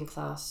about working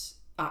class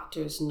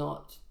actors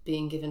not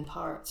being given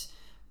parts,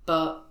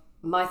 but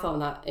my thought on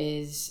that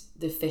is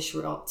the fish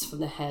rots from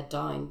the head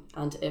down,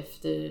 and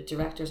if the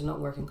directors are not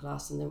working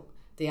class, then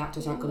the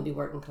actors aren't going to be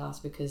working class,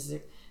 because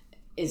there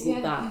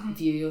isn't that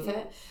view of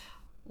it.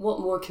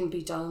 What more can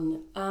be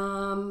done?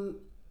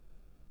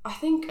 I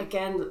think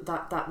again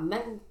that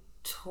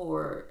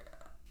mentor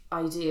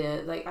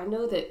idea, like I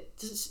know that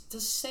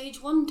does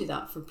Sage One do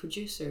that for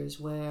producers,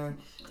 where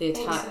they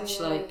attach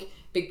like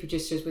big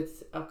producers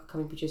with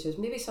upcoming producers?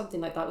 Maybe something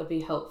like that would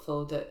be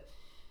helpful. That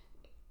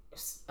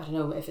I don't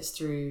know if it's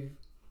through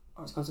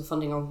Arts Council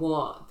funding or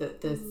what,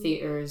 that the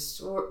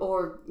theatres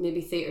or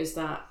maybe theatres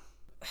that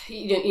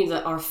you know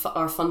that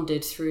are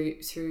funded through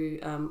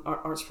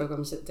arts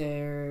programs, that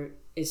there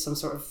is some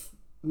sort of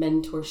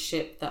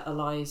mentorship that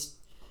allows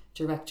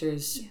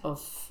directors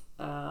of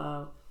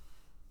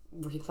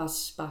working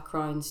class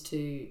backgrounds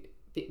to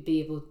be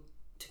able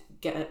to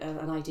get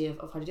an idea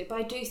of how to do it. But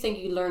I do think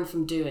you learn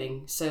from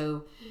doing.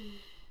 So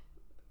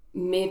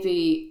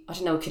maybe, I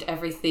don't know, could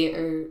every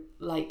theatre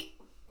like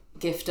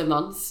gift a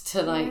month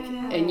to like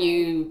a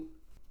new,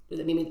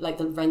 maybe like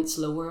the rent's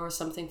lower or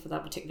something for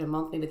that particular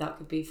month, maybe that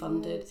could be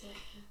funded. Yeah, exactly.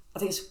 I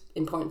think it's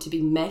important to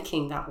be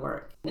making that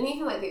work. And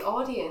even like the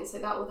audience,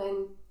 like that will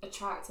then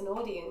attract an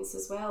audience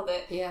as well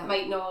that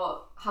might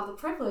not have the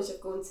privilege of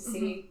going to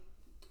see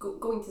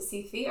going to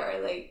see theatre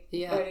like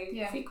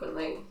very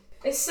frequently.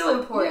 It's so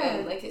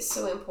important. Like it's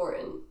so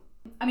important.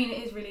 I mean,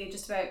 it is really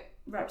just about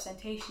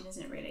representation,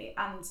 isn't it, really?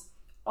 And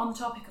on the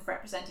topic of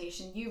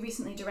representation, you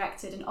recently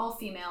directed an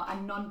all-female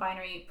and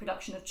non-binary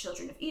production of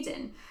Children of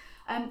Eden.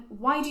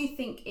 Why do you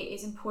think it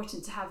is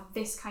important to have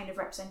this kind of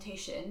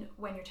representation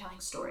when you're telling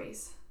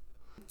stories?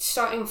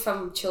 Starting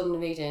from Children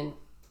of Eden,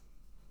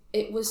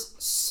 it was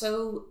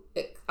so...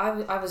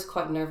 I was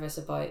quite nervous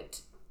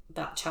about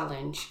that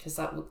challenge, because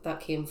that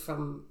came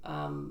from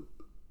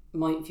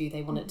Mount View.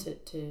 They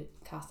wanted to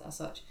cast it as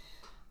such.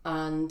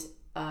 And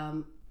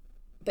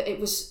but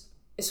it's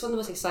one of the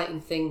most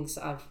exciting things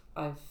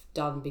I've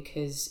done,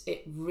 because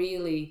it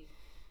really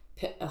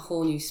put a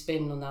whole new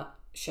spin on that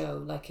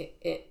show. Like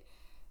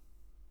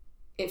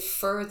it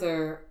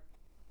further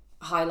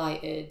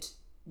highlighted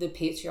the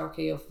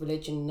patriarchy of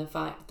religion, and the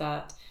fact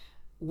that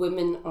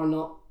women are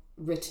not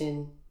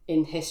written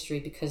in history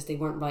because they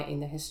weren't writing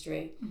the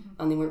history,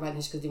 and they weren't writing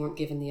history because they weren't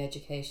given the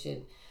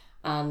education.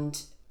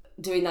 And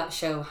doing that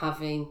show,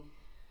 having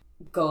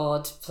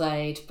God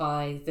played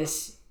by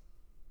this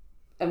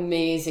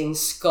amazing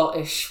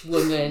Scottish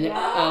woman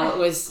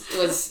was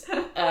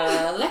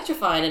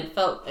electrifying, and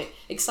felt like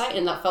exciting,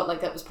 and that felt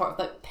like that was part of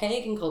like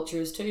pagan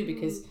cultures too,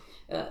 because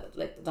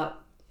like that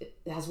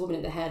it has women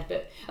at the head.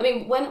 But I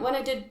mean, when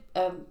I did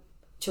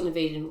Children of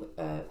Eden,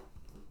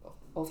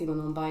 all female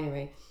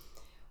non-binary,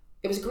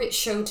 it was a great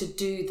show to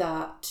do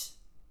that,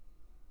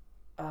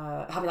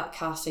 having that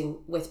casting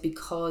with,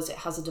 because it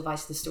has a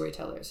device of the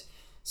storytellers.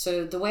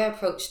 So the way I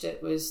approached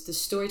it was the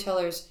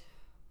storytellers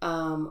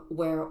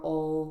were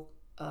all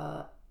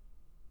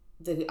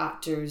the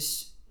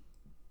actors,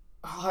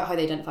 how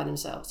they identify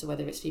themselves, so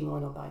whether it's female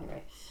or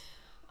non-binary.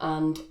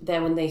 And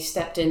then when they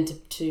stepped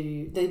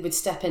they would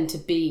step in to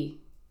be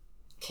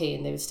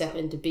Cain, they would step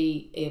in to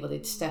be Abel,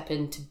 they'd step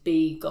in to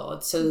be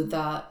God, so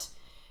that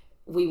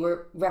we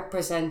were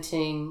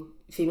representing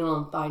female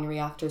and binary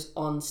actors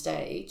on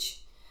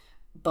stage,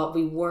 but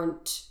we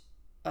weren't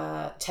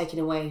taking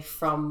away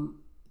from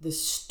the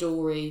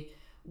story,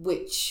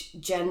 which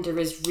gender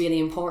is really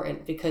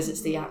important, because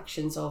it's the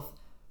actions of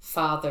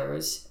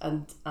fathers,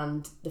 and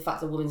the fact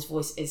that a woman's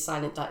voice is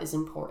silent, that is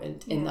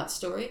important in that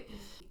story.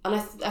 And I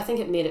think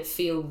it made it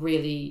feel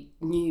really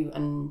new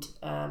and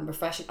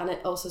refreshing. And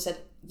it also said,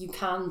 you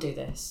can do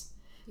this.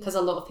 Because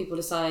a lot of people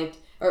decide,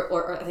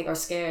 or I think are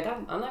scared,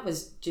 and I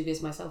was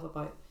dubious myself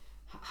about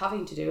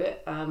having to do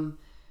it.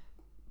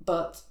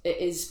 But it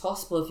is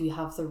possible if you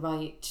have the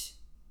right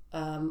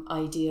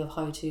idea of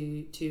how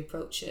to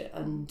approach it.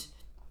 And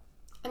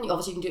you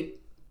obviously can do it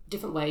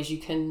different ways. You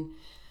can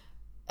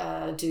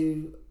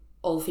do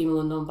all female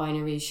and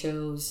non-binary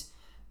shows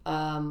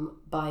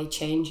by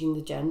changing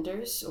the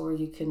genders, or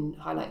you can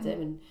highlight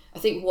them. And I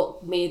think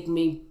what made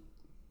me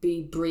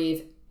be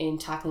brave in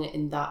tackling it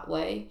in that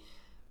way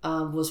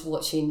was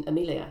watching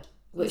Amelia,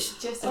 which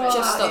I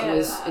just thought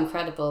was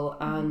incredible.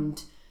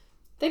 And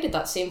they did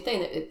that same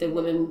thing. The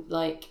women,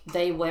 like,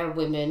 they were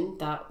women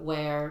that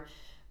were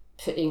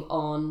putting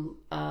on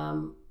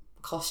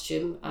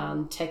costume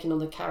and taking on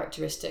the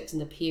characteristics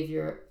and the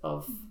behaviour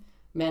of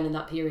men in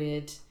that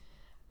period,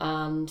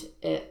 and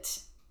it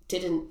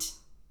didn't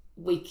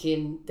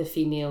weaken the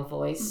female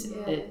voice.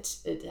 It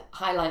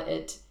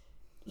highlighted,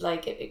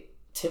 like, it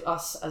to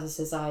us as a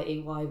society,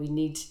 why we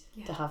need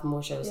to have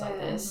more shows like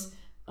this,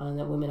 and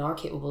that women are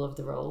capable of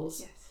the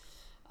roles.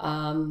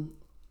 And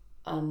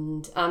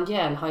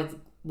how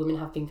women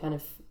have been kind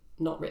of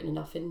not written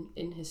enough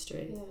in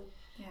history.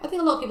 I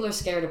think a lot of people are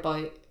scared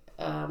about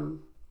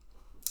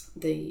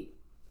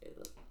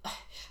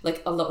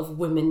like a lot of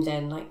women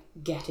then like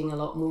getting a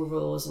lot more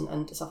roles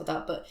and stuff like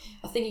that. But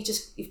I think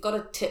you've got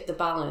to tip the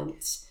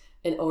balance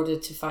in order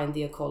to find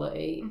the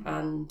equality,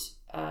 and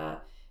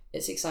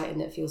it's exciting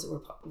that it feels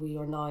that we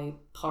are now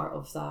part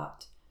of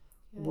that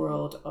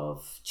world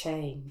of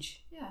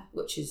change,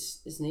 which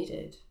is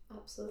needed.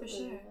 Absolutely. For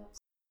sure.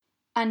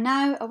 And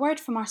now a word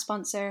from our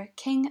sponsor,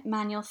 King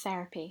Manual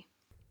Therapy.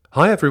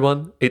 Hi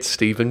everyone, it's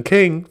Stephen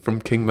King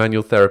from King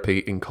Manual Therapy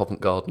in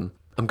Covent Garden.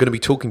 I'm going to be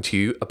talking to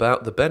you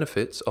about the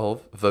benefits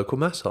of vocal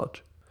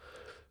massage.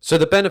 So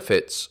the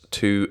benefits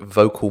to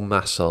vocal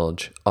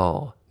massage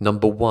are,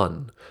 number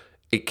 1,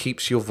 it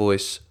keeps your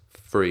voice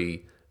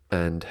free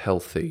and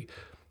healthy.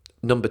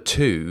 Number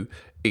 2,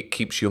 it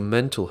keeps your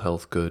mental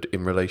health good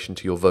in relation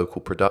to your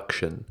vocal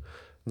production.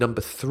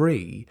 Number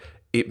 3,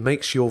 it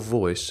makes your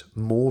voice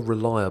more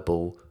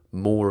reliable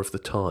more of the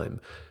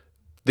time.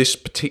 This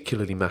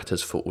particularly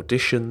matters for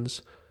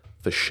auditions,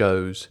 for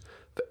shows,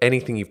 for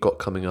anything you've got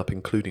coming up,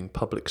 including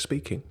public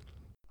speaking.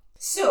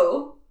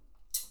 So,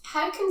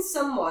 how can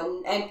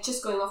someone,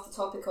 just going off the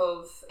topic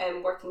of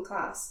working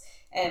class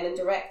and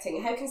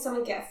directing, how can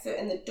someone get a foot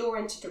in the door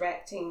into the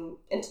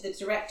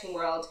directing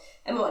world?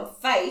 And what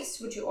advice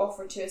would you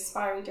offer to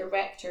aspiring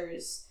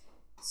directors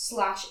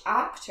 /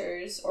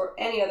 actors or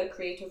any other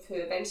creative who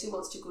eventually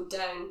wants to go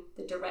down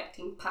the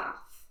directing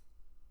path?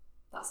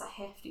 That's a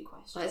hefty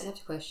question. That is a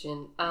hefty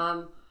question.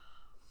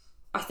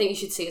 I think you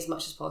should see as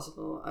much as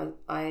possible.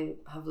 I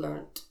have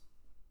learnt,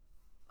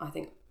 I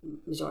think,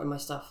 majority of my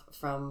stuff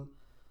from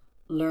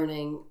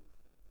learning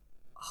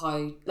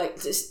how, like,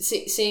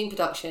 seeing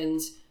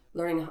productions,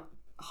 learning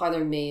how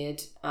they're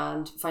made,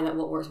 and find out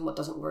what works and what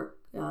doesn't work.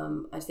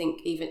 I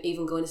think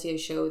even going to see a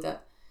show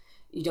that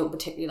you don't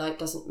particularly like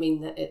doesn't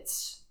mean that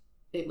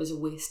it was a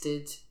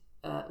wasted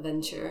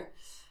venture.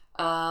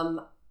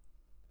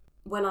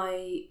 When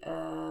I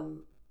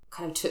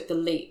kind of took the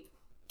leap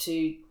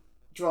to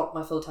drop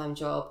my full-time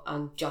job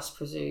and just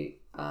pursue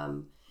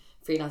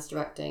freelance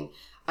directing,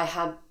 I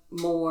had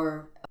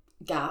more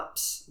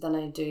gaps than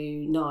I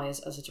do now as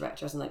a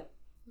director, as in like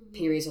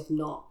periods of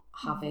not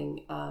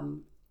having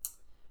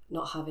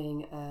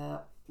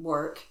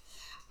work,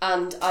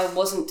 and I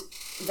wasn't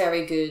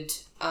very good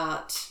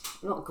at,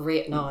 not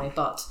great now,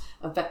 but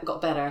I've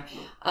got better.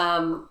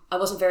 I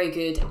wasn't very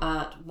good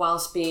at,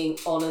 whilst being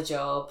on a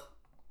job,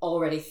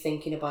 already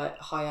thinking about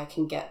how I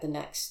can get the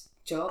next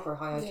job or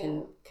how I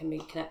can be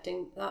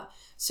connecting that.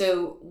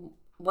 So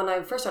when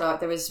I first started out,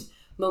 there was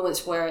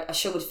moments where a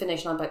show would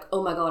finish and I'm like,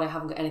 oh my god, I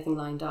haven't got anything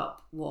lined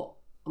up. What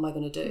am I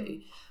going to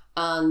do?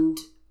 And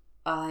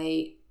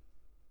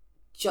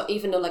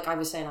even though, like I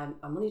was saying,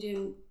 I'm only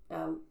doing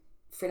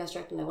freelance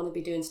directing, I want to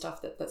be doing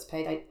stuff that's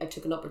paid. I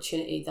took an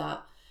opportunity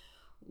that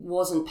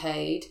wasn't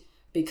paid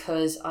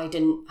because I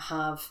didn't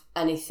have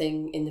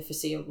anything in the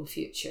foreseeable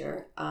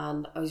future,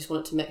 and I just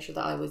wanted to make sure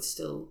that I was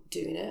still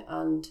doing it,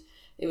 and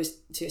it was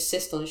to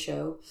assist on a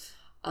show,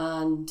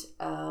 and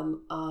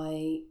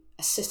I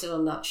assisted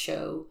on that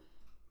show,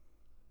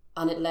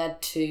 and it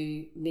led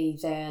to me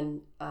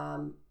then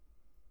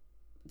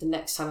the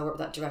next time I worked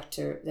with that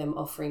director, them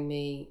offering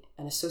me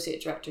an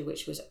associate director,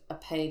 which was a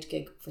paid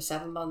gig for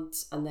 7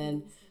 months, and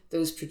then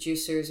those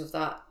producers of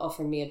that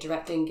offering me a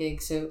directing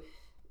gig. So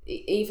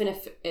even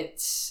if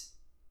it's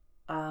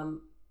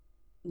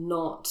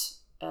not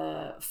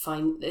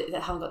fine, they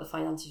haven't got the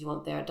finances you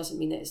want there, it doesn't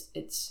mean that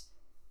it's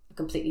a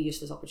completely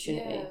useless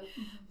opportunity. Yeah.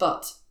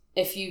 But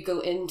if you go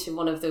into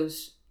one of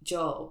those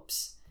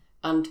jobs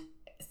and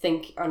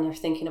are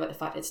thinking about the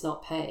fact it's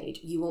not paid,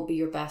 you won't be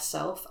your best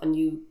self, and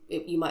you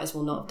might as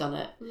well not have done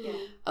it.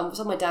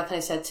 Something my dad kind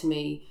of said to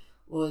me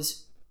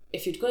was,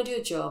 if you're going to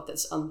do a job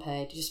that's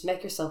unpaid, just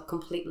make yourself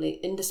completely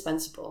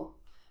indispensable,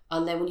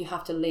 and then when you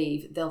have to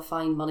leave, they'll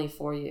find money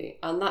for you.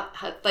 And that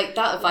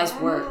advice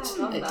worked.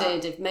 It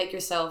did. If make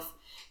yourself,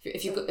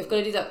 if you're going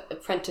to do that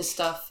apprentice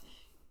stuff,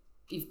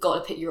 you've got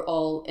to put your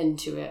all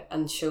into it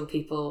and show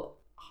people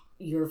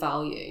your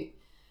value.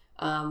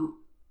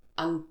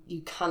 And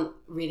you can't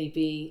really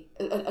be.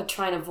 I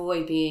try and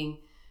avoid being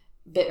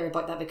bitter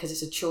about that, because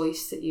it's a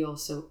choice that you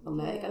also will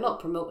make. I'm not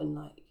promoting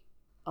like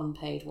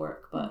unpaid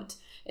work, but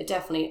it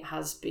definitely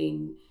has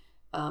been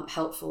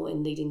helpful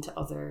in leading to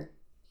other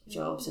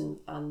jobs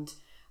and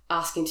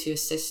asking to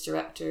assist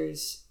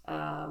directors.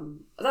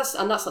 That's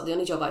not the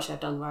only job actually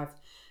I've done where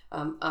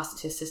I've asked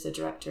to assist a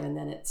director, and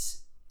then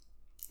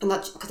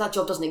because that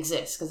job doesn't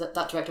exist, because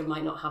that director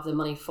might not have the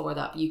money for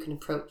that. But you can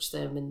approach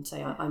them and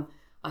say,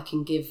 I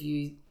can give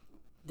you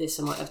this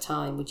amount of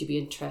time. Would you be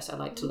interested? I'd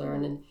like to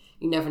learn. And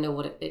you never know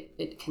what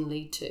it can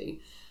lead to.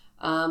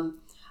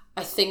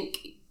 I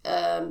think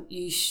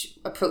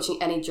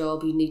approaching any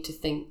job, you need to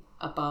think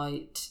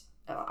about.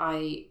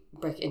 I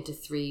break it into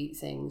 3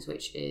 things,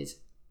 which is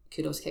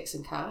kudos, kicks,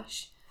 and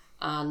cash,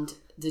 and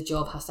the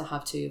job has to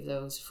have 2 of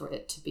those for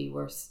it to be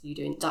worth you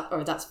doing that,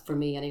 or that's for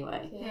me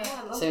anyway.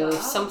 I love so that.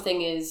 If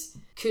something is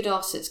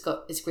kudos, it's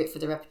great for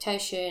the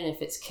reputation.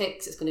 If it's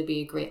kicks, it's going to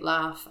be a great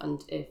laugh,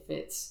 and if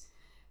it's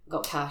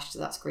got cash,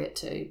 that's great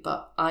too.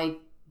 But I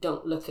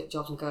don't look at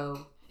jobs and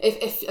go,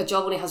 if a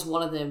job only has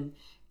one of them,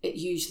 it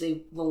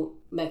usually won't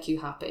make you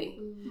happy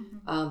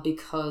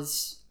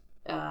because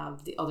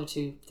the other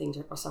two things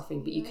are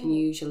suffering, but you can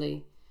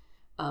usually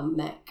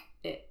make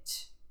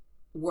it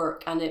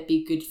work and it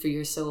be good for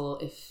your soul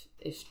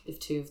if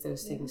two of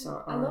those things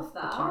are a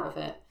part of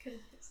it.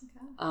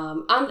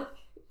 And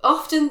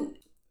often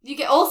you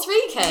get all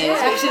 3 Ks,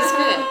 which is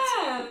good.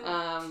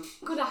 I'm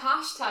going to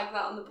hashtag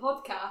that on the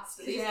podcast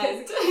at the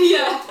end.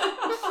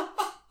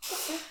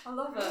 I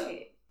love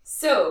it.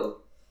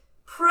 So,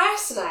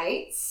 press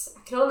nights,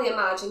 I can only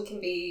imagine,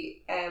 can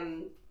be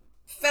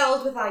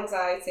filled with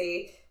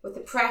anxiety, with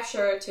the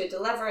pressure to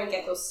deliver and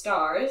get those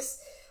stars.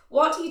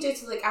 What do you do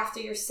to look after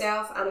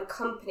yourself and a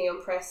company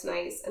on press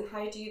nights, and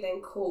how do you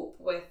then cope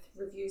with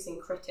reviews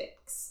and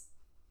critics?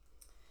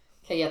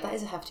 Okay, yeah, that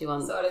is a hefty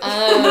one. Sorry.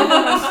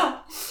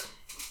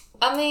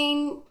 I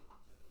mean,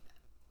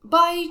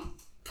 by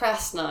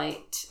press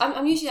night,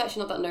 I'm usually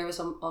actually not that nervous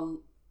on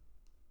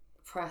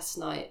press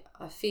night.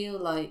 I feel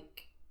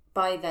like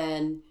by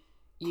then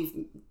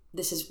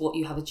this is what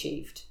you have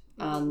achieved,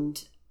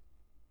 and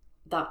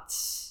that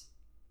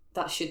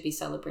should be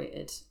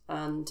celebrated.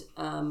 And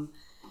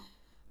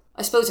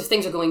I suppose if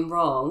things are going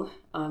wrong,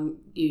 I'm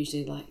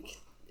usually like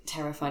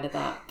terrified of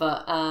that.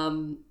 But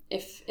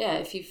if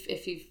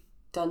you've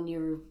done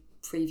your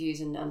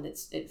previews and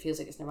it feels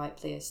like it's in the right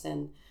place,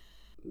 then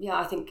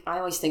I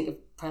always think of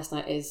press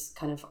night is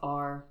kind of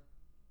or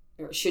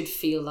it should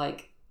feel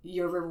like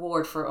your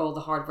reward for all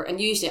the hard work.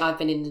 And usually I've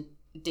been in the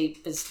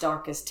deepest,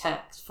 darkest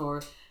tech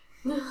for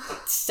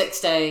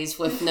 6 days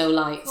with no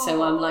light,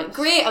 so I'm like,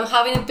 great, I'm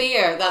having a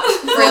beer,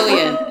 that's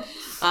brilliant.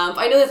 But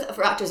I know that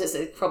for actors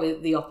it's probably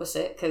the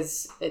opposite,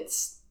 because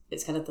it's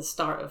kind of the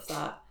start of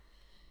that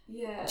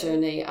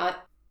journey.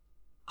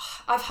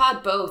 I've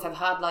had both. I've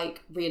had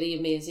like really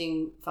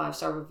amazing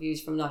 5-star reviews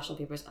from national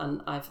papers,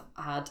 and I've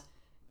had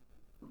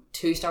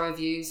 2-star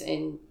reviews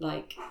in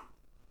like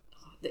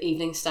the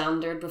Evening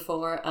Standard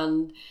before,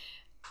 and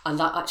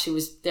that actually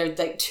was, they're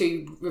like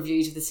 2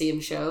 reviews of the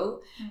same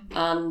show.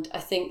 And I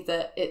think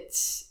that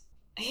it's,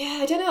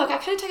 I don't know, I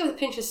kind of take it with a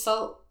pinch of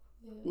salt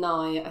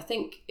now. I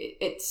think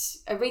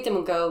I read them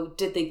and go,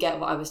 did they get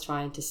what I was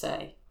trying to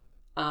say?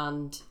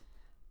 And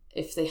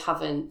if they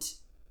haven't,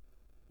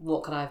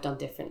 what could I have done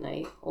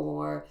differently?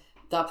 Or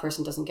that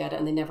person doesn't get it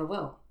and they never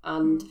will.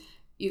 And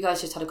you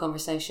guys just had a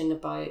conversation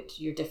about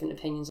your different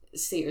opinions.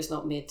 Theatre's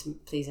not made to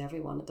please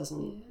everyone.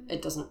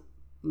 It doesn't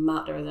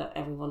matter that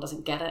everyone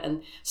doesn't get it,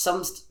 and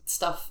some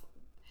stuff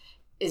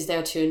is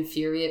there to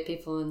infuriate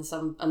people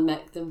and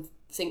make them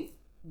think,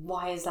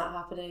 why is that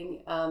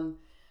happening? And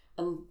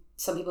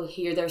some people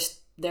hear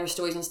their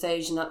stories on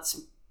stage, and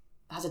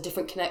has a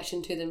different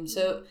connection to them.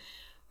 So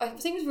I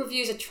think with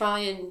reviews, I try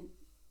and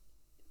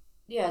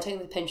take it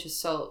with a pinch of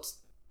salt.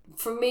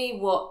 For me,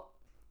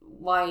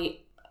 why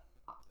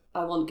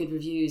I want good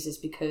reviews is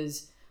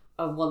because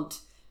I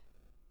want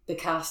the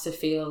cast to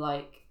feel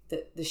like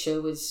that the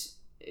show is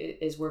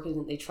working,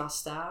 and they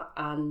trust that,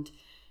 and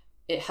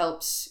it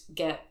helps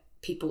get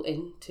people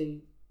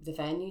into the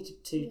venue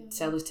to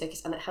sell those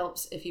tickets, and it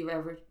helps if you were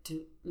ever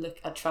to look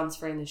at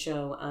transferring the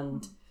show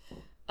and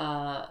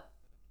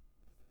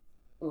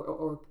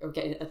or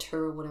getting a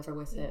tour or whatever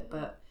with it.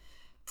 But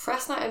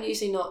press night, I'm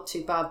usually not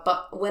too bad,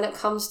 but when it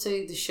comes to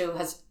the show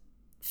has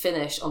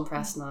finished on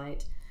press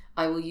night,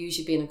 I will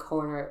usually be in a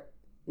corner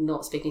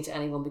not speaking to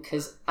anyone,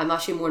 because I'm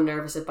actually more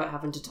nervous about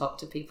having to talk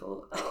to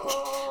people.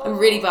 I'm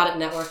really bad at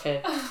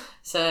networking,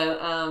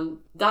 so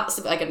that's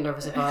the bit I get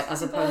nervous about,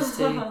 as opposed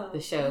to the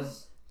show.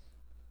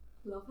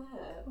 Love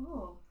it.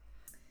 Oh.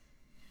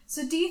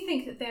 So do you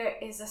think that there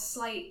is a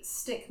slight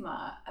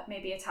stigma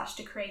maybe attached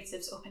to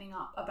creatives opening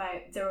up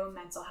about their own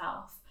mental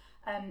health?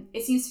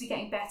 It seems to be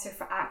getting better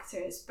for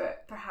actors,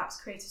 but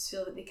perhaps creatives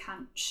feel that they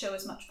can't show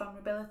as much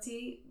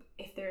vulnerability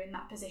if they're in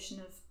that position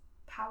of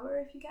power,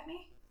 if you get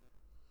me?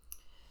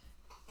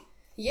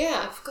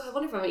 Yeah, I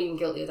wonder if I'm even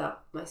guilty of that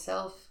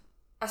myself.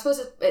 I suppose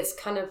it's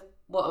kind of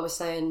what I was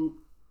saying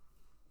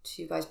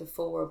to you guys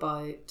before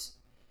about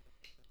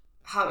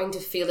having to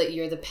feel that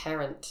you're the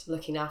parent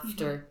looking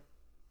after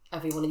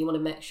everyone, and you want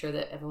to make sure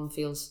that everyone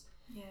feels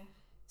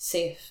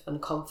safe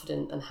and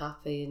confident and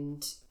happy.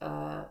 And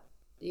I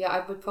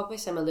would probably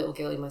say I'm a little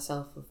guilty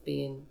myself of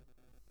being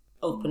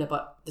open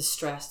about the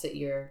stress that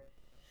you're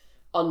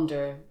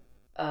under,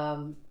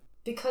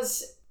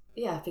 because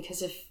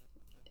if,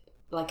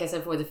 like I said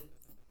before, the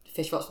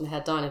fish rots from the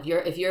head down.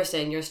 If you're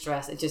saying you're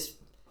stressed, it just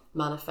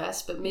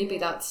manifests. But maybe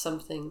that's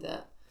something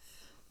that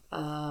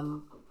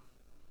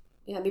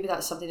maybe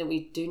that's something that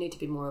we do need to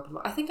be more open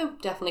about. I think I'm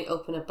definitely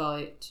open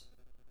about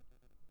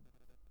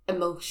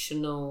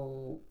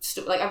emotional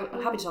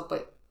I'm happy to talk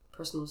about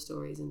personal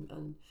stories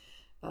and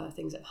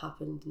things that have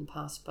happened in the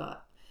past,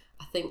 but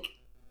I think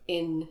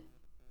in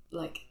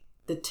like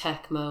the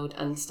tech mode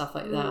and stuff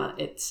like that,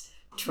 it's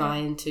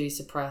trying to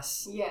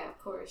suppress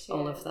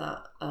all of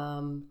that.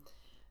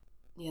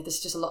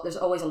 There's just a lot. There's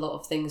always a lot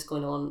of things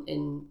going on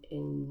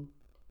in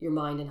your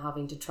mind, and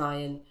having to try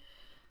and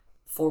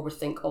forward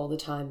think all the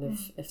time.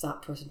 If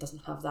that person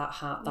doesn't have that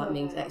hat, that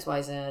means X,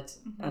 Y, Z,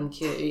 and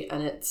Q,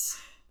 and it's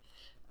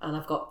and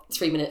I've got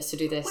 3 minutes to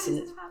do this. What And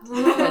is it?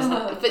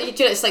 but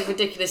it's like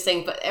ridiculous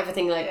thing, but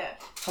everything like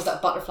has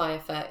that butterfly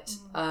effect.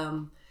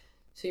 So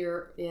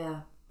you're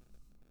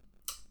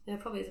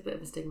probably is a bit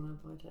of a stigma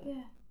about it.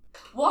 Yeah.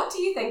 What do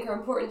you think are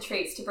important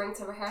traits to bring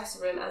to a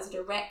rehearsal room as a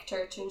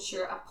director to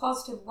ensure a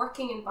positive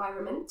working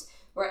environment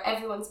where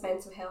everyone's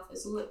mental health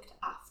is looked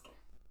after?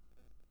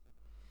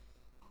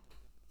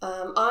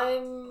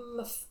 I'm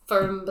a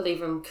firm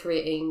believer in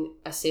creating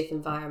a safe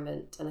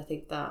environment, and I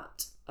think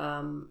that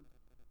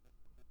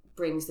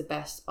brings the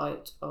best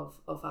out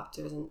of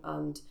actors,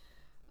 and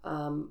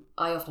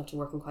I often have to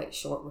work in quite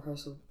short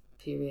rehearsal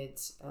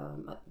periods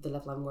at the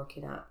level I'm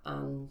working at,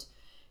 and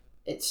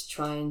it's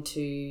trying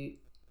to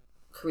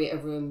create a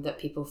room that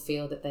people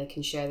feel that they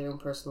can share their own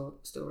personal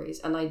stories,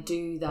 and I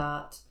do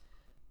that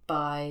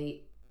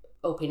by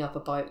opening up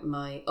about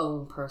my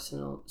own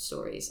personal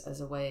stories as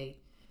a way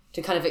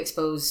to kind of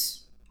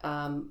expose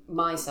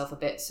myself a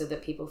bit, so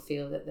that people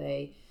feel that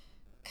they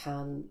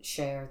can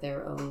share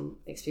their own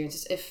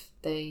experiences if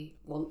they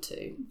want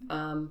to.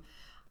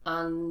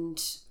 And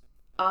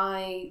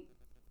I,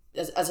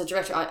 as a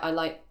director, I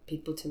like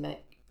people to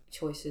make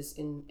choices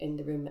in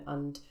the room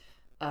and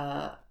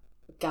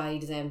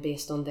guide them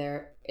based on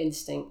their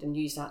instinct, and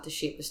use that to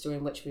shape the story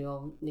in which we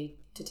all need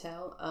to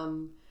tell.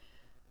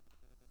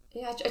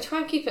 I try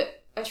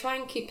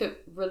and keep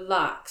it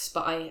relaxed,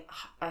 but I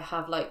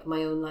have like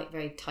my own like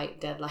very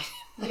tight deadline.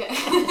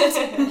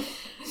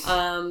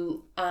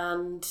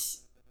 And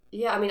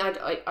yeah, I mean,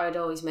 I'd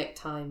always make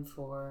time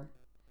for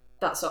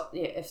that. So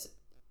if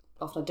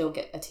often I don't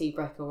get a tea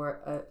break or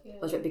a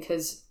lunch break,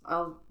 because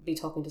I'll be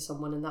talking to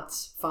someone, and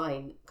that's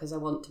fine, because I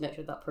want to make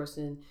sure that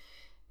person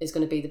is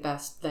going to be the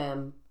best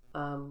them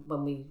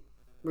when we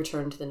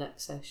return to the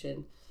next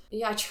session.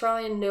 Yeah, I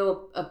try and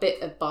know a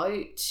bit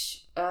about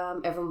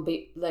everyone,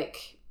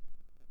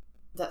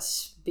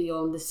 that's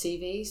beyond the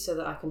CV, so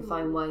that I can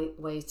find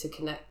ways to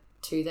connect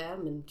to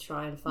them, and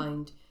try and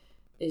find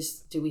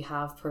do we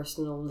have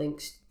personal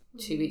links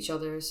to each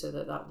other, so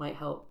that might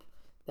help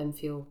them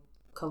feel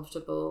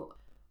comfortable.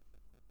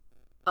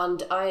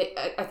 And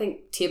I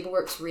think table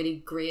work's really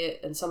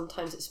great, and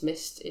sometimes it's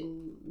missed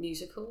in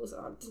musicals,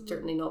 and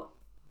certainly not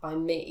by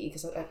me,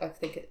 because I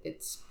think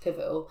it's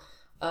pivotal.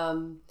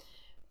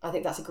 I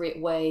think that's a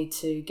great way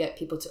to get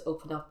people to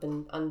open up,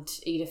 and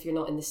even if you're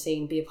not in the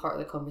scene, be a part of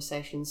the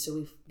conversation, so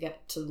we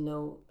get to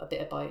know a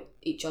bit about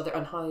each other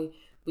and how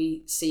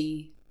we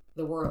see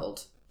the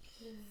world,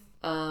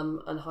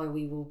 and how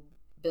we will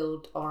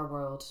build our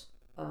world.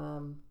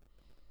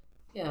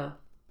 Thanks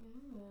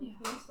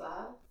for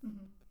that.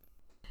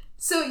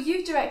 So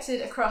you've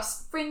directed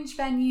across fringe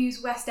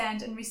venues, West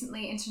End, and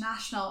recently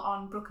international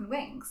on Broken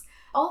Wings.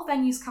 All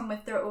venues come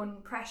with their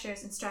own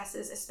pressures and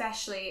stresses,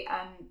 especially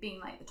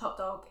being like the top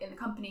dog in the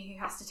company who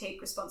has to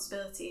take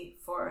responsibility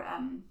for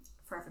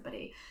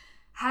everybody.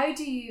 How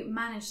do you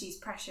manage these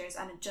pressures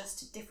and adjust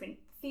to different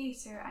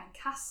theatre and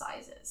cast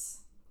sizes?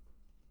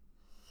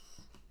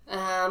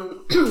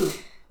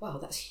 Wow,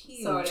 that's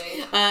huge. Sorry.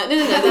 No,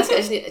 that's good.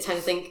 I just need time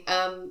to think.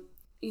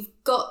 You've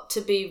got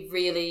to be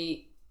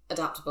really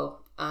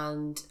adaptable,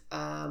 and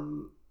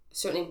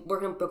certainly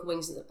working on Broken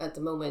Wings at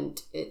the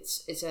moment,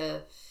 it's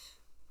going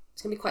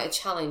to be quite a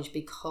challenge,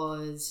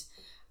 because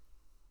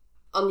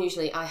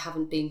unusually I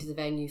haven't been to the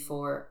venue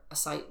for a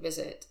site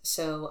visit,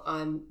 so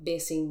I'm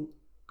basing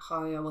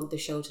how I want the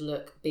show to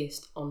look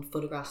based on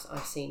photographs that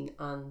I've seen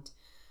and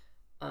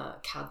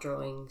CAD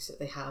drawings that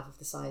they have of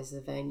the size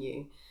of the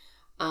venue,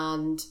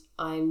 and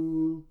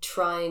I'm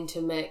trying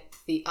to make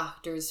the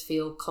actors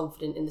feel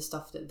confident in the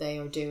stuff that they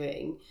are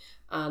doing,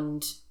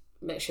 and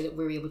make sure that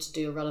we're able to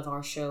do a run of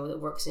our show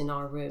that works in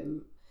our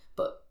room,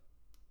 but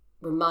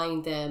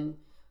remind them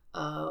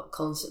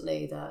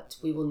constantly that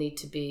we will need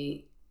to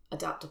be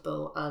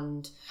adaptable,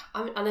 and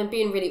I'm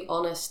being really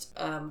honest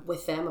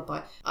with them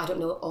about, I don't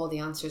know all the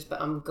answers, but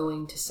I'm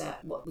going to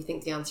set what we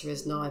think the answer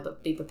is now,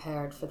 but be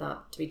prepared for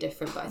that to be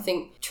different. But I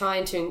think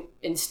trying to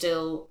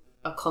instill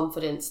a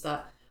confidence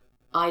that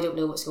I don't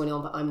know what's going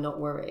on, but I'm not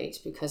worried,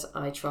 because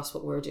I trust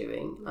what we're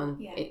doing, and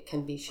it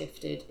can be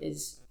shifted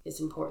is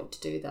important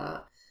to do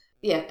that.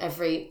 Yeah,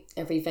 every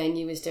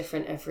venue is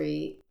different.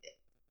 Every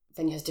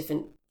venue has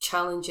different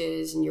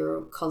challenges, and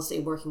you're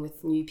constantly working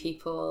with new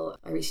people.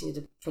 I recently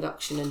did a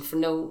production, and for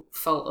no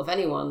fault of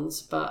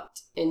anyone's,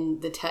 but in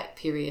the tech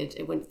period,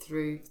 it went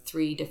through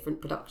 3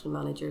 different production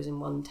managers in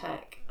one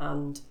tech,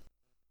 and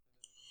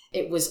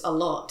it was a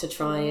lot to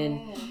try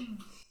and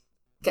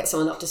get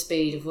someone up to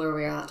speed of where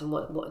we're at and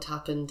what had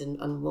happened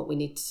and what we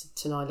need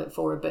to now look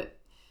forward. But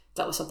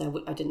that was something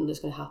I didn't know was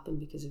going to happen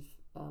because of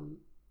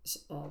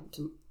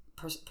some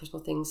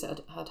personal things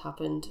that had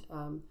happened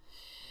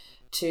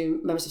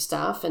to members of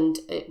staff, and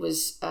it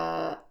was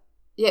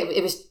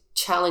it was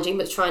challenging,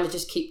 but trying to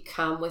just keep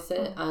calm with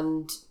it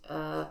and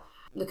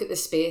look at the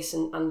space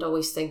and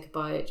always think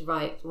about,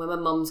 right, when my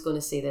mum's going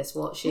to see this,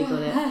 what's she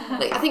going to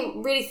like. I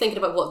think really thinking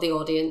about what the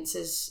audience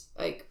is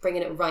like,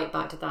 bringing it right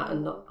back to that,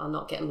 and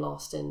not getting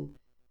lost in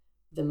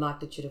the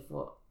magnitude of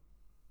what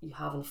you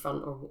have in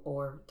front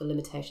or the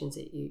limitations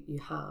that you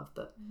have,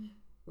 but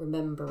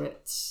remember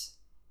it's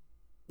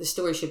the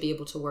story should be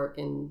able to work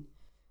in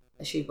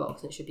a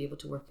shoebox, and it should be able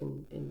to work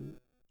in a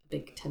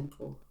big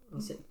temple,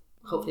 as it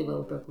hopefully will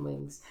with Broken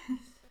Wings.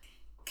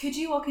 Could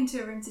you walk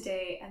into a room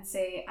today and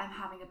say, I'm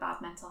having a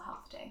bad mental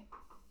health day?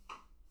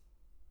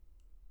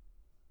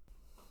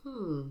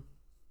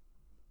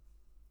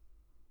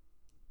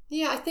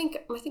 Yeah, I think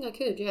I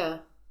could, yeah.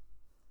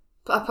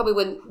 But I probably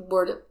wouldn't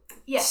word it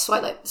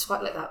quite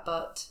like that,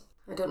 but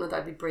I don't know that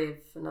I'd be brave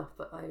enough,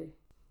 but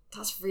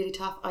that's really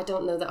tough. I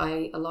don't know that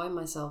I allow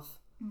myself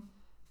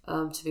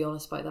to be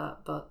honest about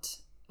that, but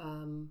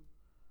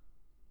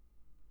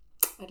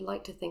I'd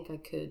like to think I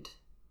could.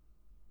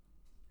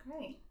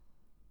 Great.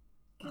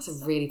 That's a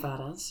really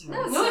bad answer.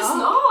 No, it's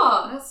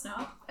not. No, it's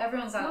not.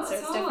 Everyone's answer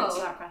is different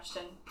to that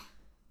question.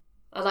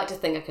 I'd like to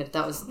think I could.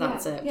 That's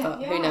it.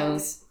 But who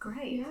knows?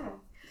 Great. Yeah.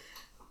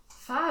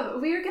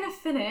 Fab. We're going to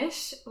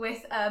finish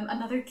with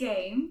another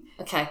game.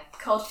 Okay.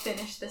 Called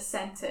Finish the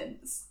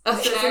Sentence.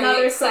 Okay. So it's Very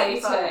another exciting.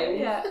 exciting.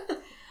 Yeah.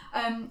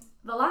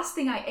 The last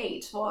thing I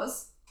ate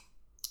was...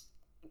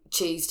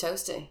 cheese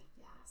toasty.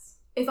 Yes.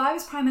 If I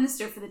was Prime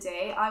Minister for the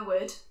day, I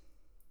would...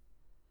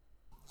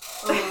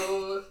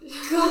 Oh,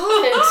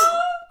 God.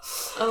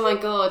 Oh my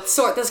God.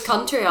 Sort this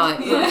country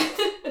out. yeah.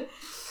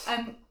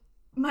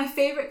 My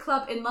favourite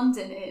club in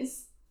London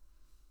is...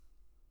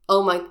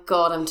 Oh my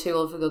God, I'm too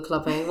old for good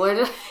clubbing. Where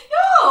did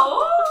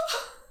No!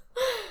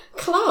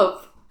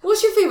 Club?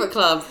 What's your favourite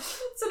club?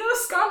 So no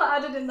Scarlett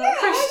added in that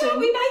question. I know,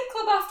 we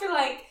nightclub after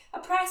like a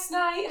press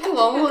night. Go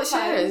on, what's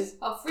yours?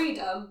 Oh,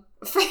 Freedom.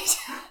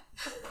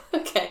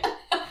 Okay.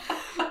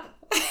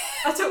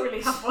 I don't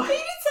really have one. You need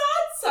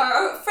to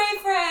answer.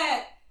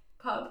 Favourite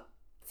Pub.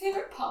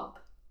 Favourite pub.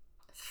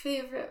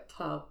 Favourite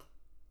pub?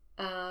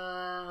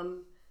 I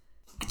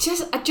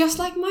just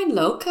like mine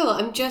local.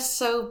 I'm just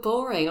so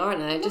boring,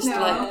 aren't I? Just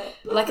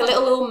like a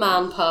little old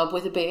man pub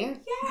with a beer.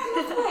 Yeah,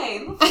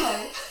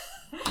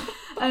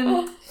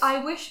 lovely.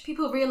 I wish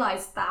people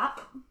realised that.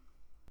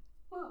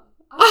 Well,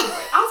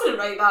 I didn't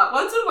write that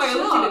one. I don't know why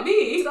you're looking at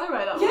me. Did I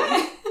write that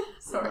one?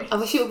 Sorry. I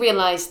wish you would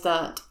realise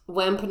that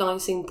when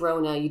pronouncing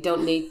Bronagh, you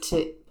don't need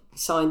to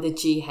sound the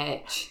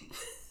GH,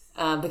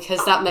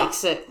 because that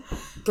makes it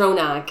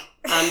Bronagh,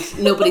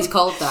 and nobody's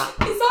called that. Is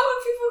that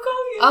what people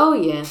call you? Oh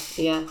yeah.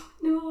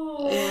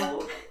 No. Yeah.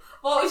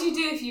 What would you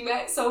do if you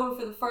met someone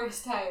for the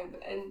first time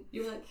and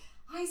you were like,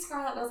 hi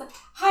Scarlett, and I was like,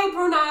 hi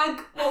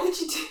Bronagh, what would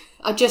you do?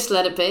 I just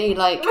let it be.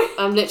 Like,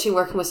 I'm literally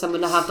working with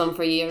someone I have done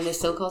for a year and they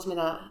still calls me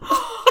that.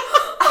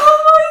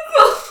 Oh my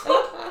God.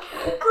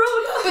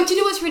 Bronagh. But do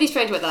you know what's really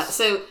strange about that?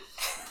 So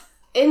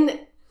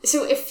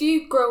if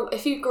you grow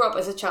up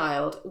as a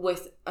child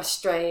with a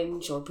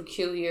strange or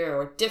peculiar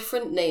or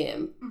different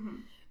name,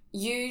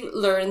 you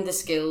learn the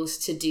skills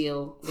to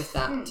deal with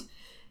that.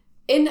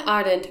 In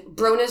Ireland,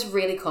 Bronagh's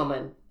really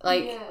common.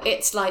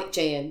 It's like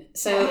Jane.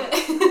 So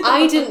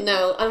I didn't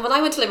know. And when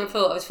I went to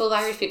Liverpool, I was full of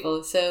Irish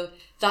people, so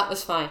that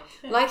was fine.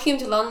 When I came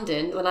to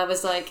London, when I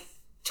was like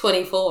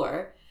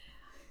 24,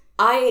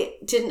 I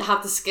didn't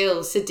have the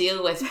skills to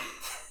deal with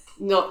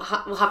not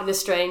having a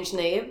strange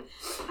name.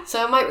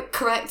 So I might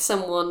correct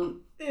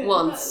someone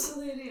once. That's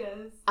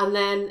hilarious. And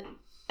then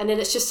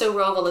it's just so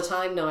wrong all the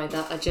time now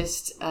that I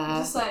just...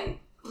 just like...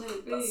 Let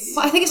it be.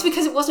 But I think it's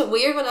because it wasn't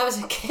weird when I was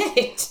a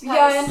kid. Yeah,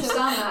 I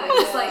understand that.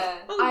 It's like,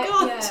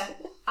 God.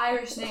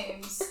 Irish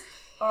names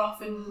are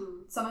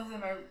often, some of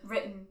them are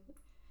written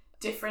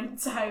different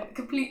to how,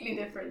 completely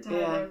different to how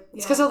they're...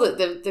 It's because all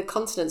the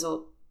consonants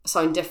all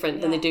sound different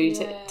than they do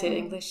to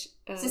English.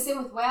 It's the same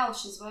with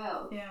Welsh as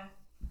well. Yeah.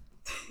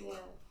 Yeah.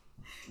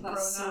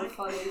 That's so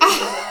funny.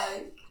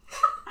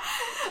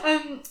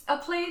 A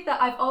play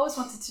that I've always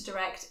wanted to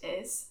direct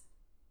is...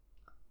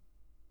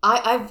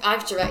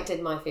 I've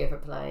directed my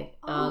favourite play.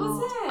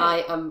 Was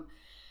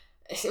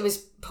it? It was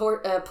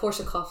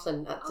Portia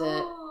Coughlin at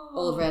the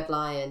Old Red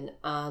Lion,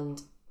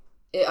 and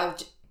I'm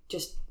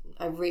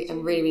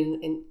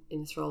really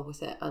enthralled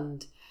with it.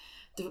 And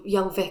the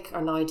Young Vic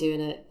are now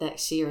doing it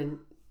next year in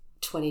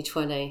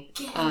 2020.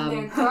 Get in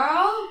there,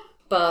 girl.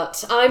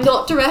 But I'm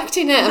not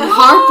directing it. I'm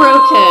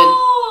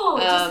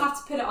heartbroken. You just have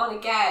to put it on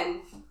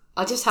again.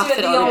 I'll just have Do to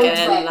it put it the on old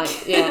again.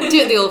 Vic. Do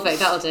it the old Vic.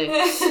 That'll do.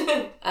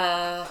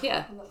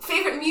 Yeah.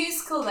 Favourite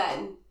musical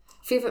then?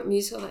 Favourite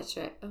musical I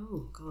direct?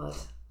 Oh God.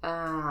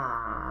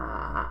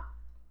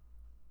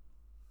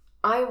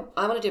 I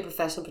want to do a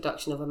professional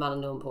production of A Man of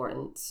No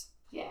Importance.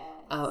 Yeah.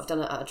 I've done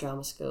it at a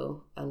drama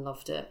school and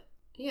loved it.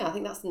 Yeah, I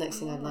think that's the next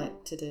thing I'd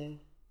like to do.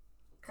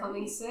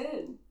 Coming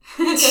soon.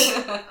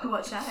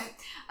 Watch out.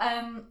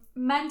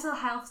 Mental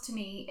health to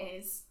me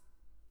is...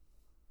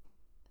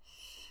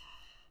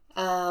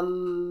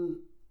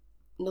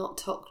 not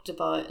talked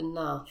about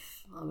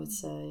enough, I would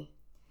say.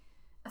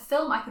 A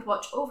film I could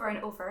watch over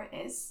and over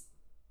is...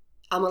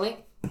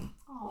 Amelie.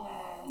 Oh,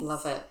 yes.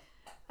 Love it.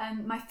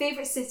 My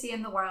favourite city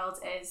in the world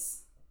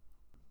is...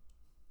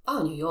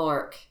 Oh, New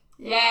York.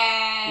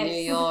 Yes.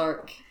 New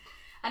York.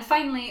 And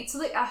finally, to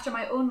look after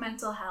my own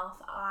mental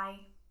health,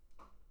 I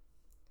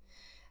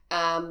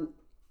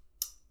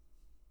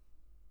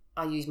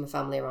use my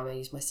family around me. I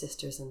use my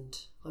sisters and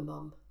my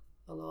mum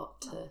a lot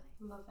to...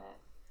 Love it.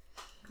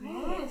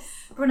 Yes.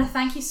 Bronagh,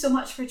 thank you so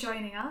much for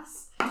joining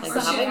us. Thanks Or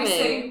for should having we me.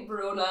 say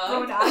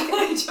Bronagh?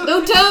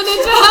 No,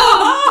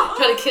 don't.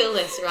 Trying to kill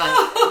this,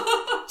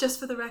 right? Just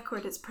for the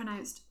record, it's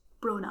pronounced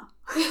Bronagh.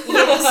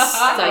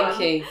 Yes, thank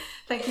you.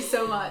 Thank you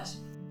so much.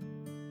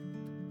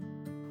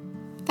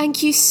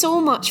 Thank you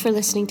so much for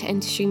listening to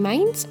Industry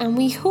Minds, and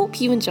we hope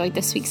you enjoyed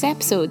this week's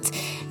episode.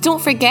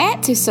 Don't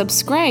forget to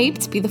subscribe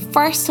to be the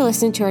first to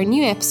listen to our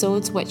new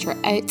episodes, which are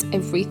out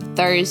every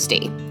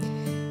Thursday.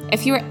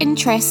 If you are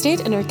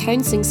interested in our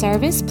counselling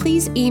service,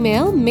 please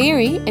email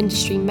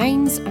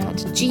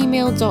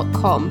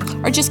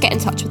maryindustryminds@gmail.com or just get in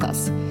touch with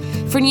us.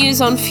 For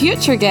news on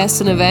future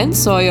guests and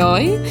events,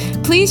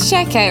 please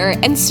check out our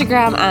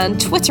Instagram and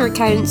Twitter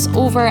accounts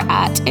over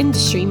at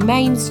Industry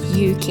Minds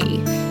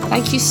UK.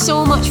 Thank you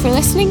so much for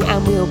listening,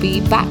 and we'll be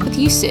back with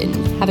you soon.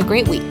 Have a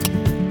great week.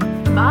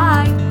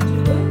 Bye.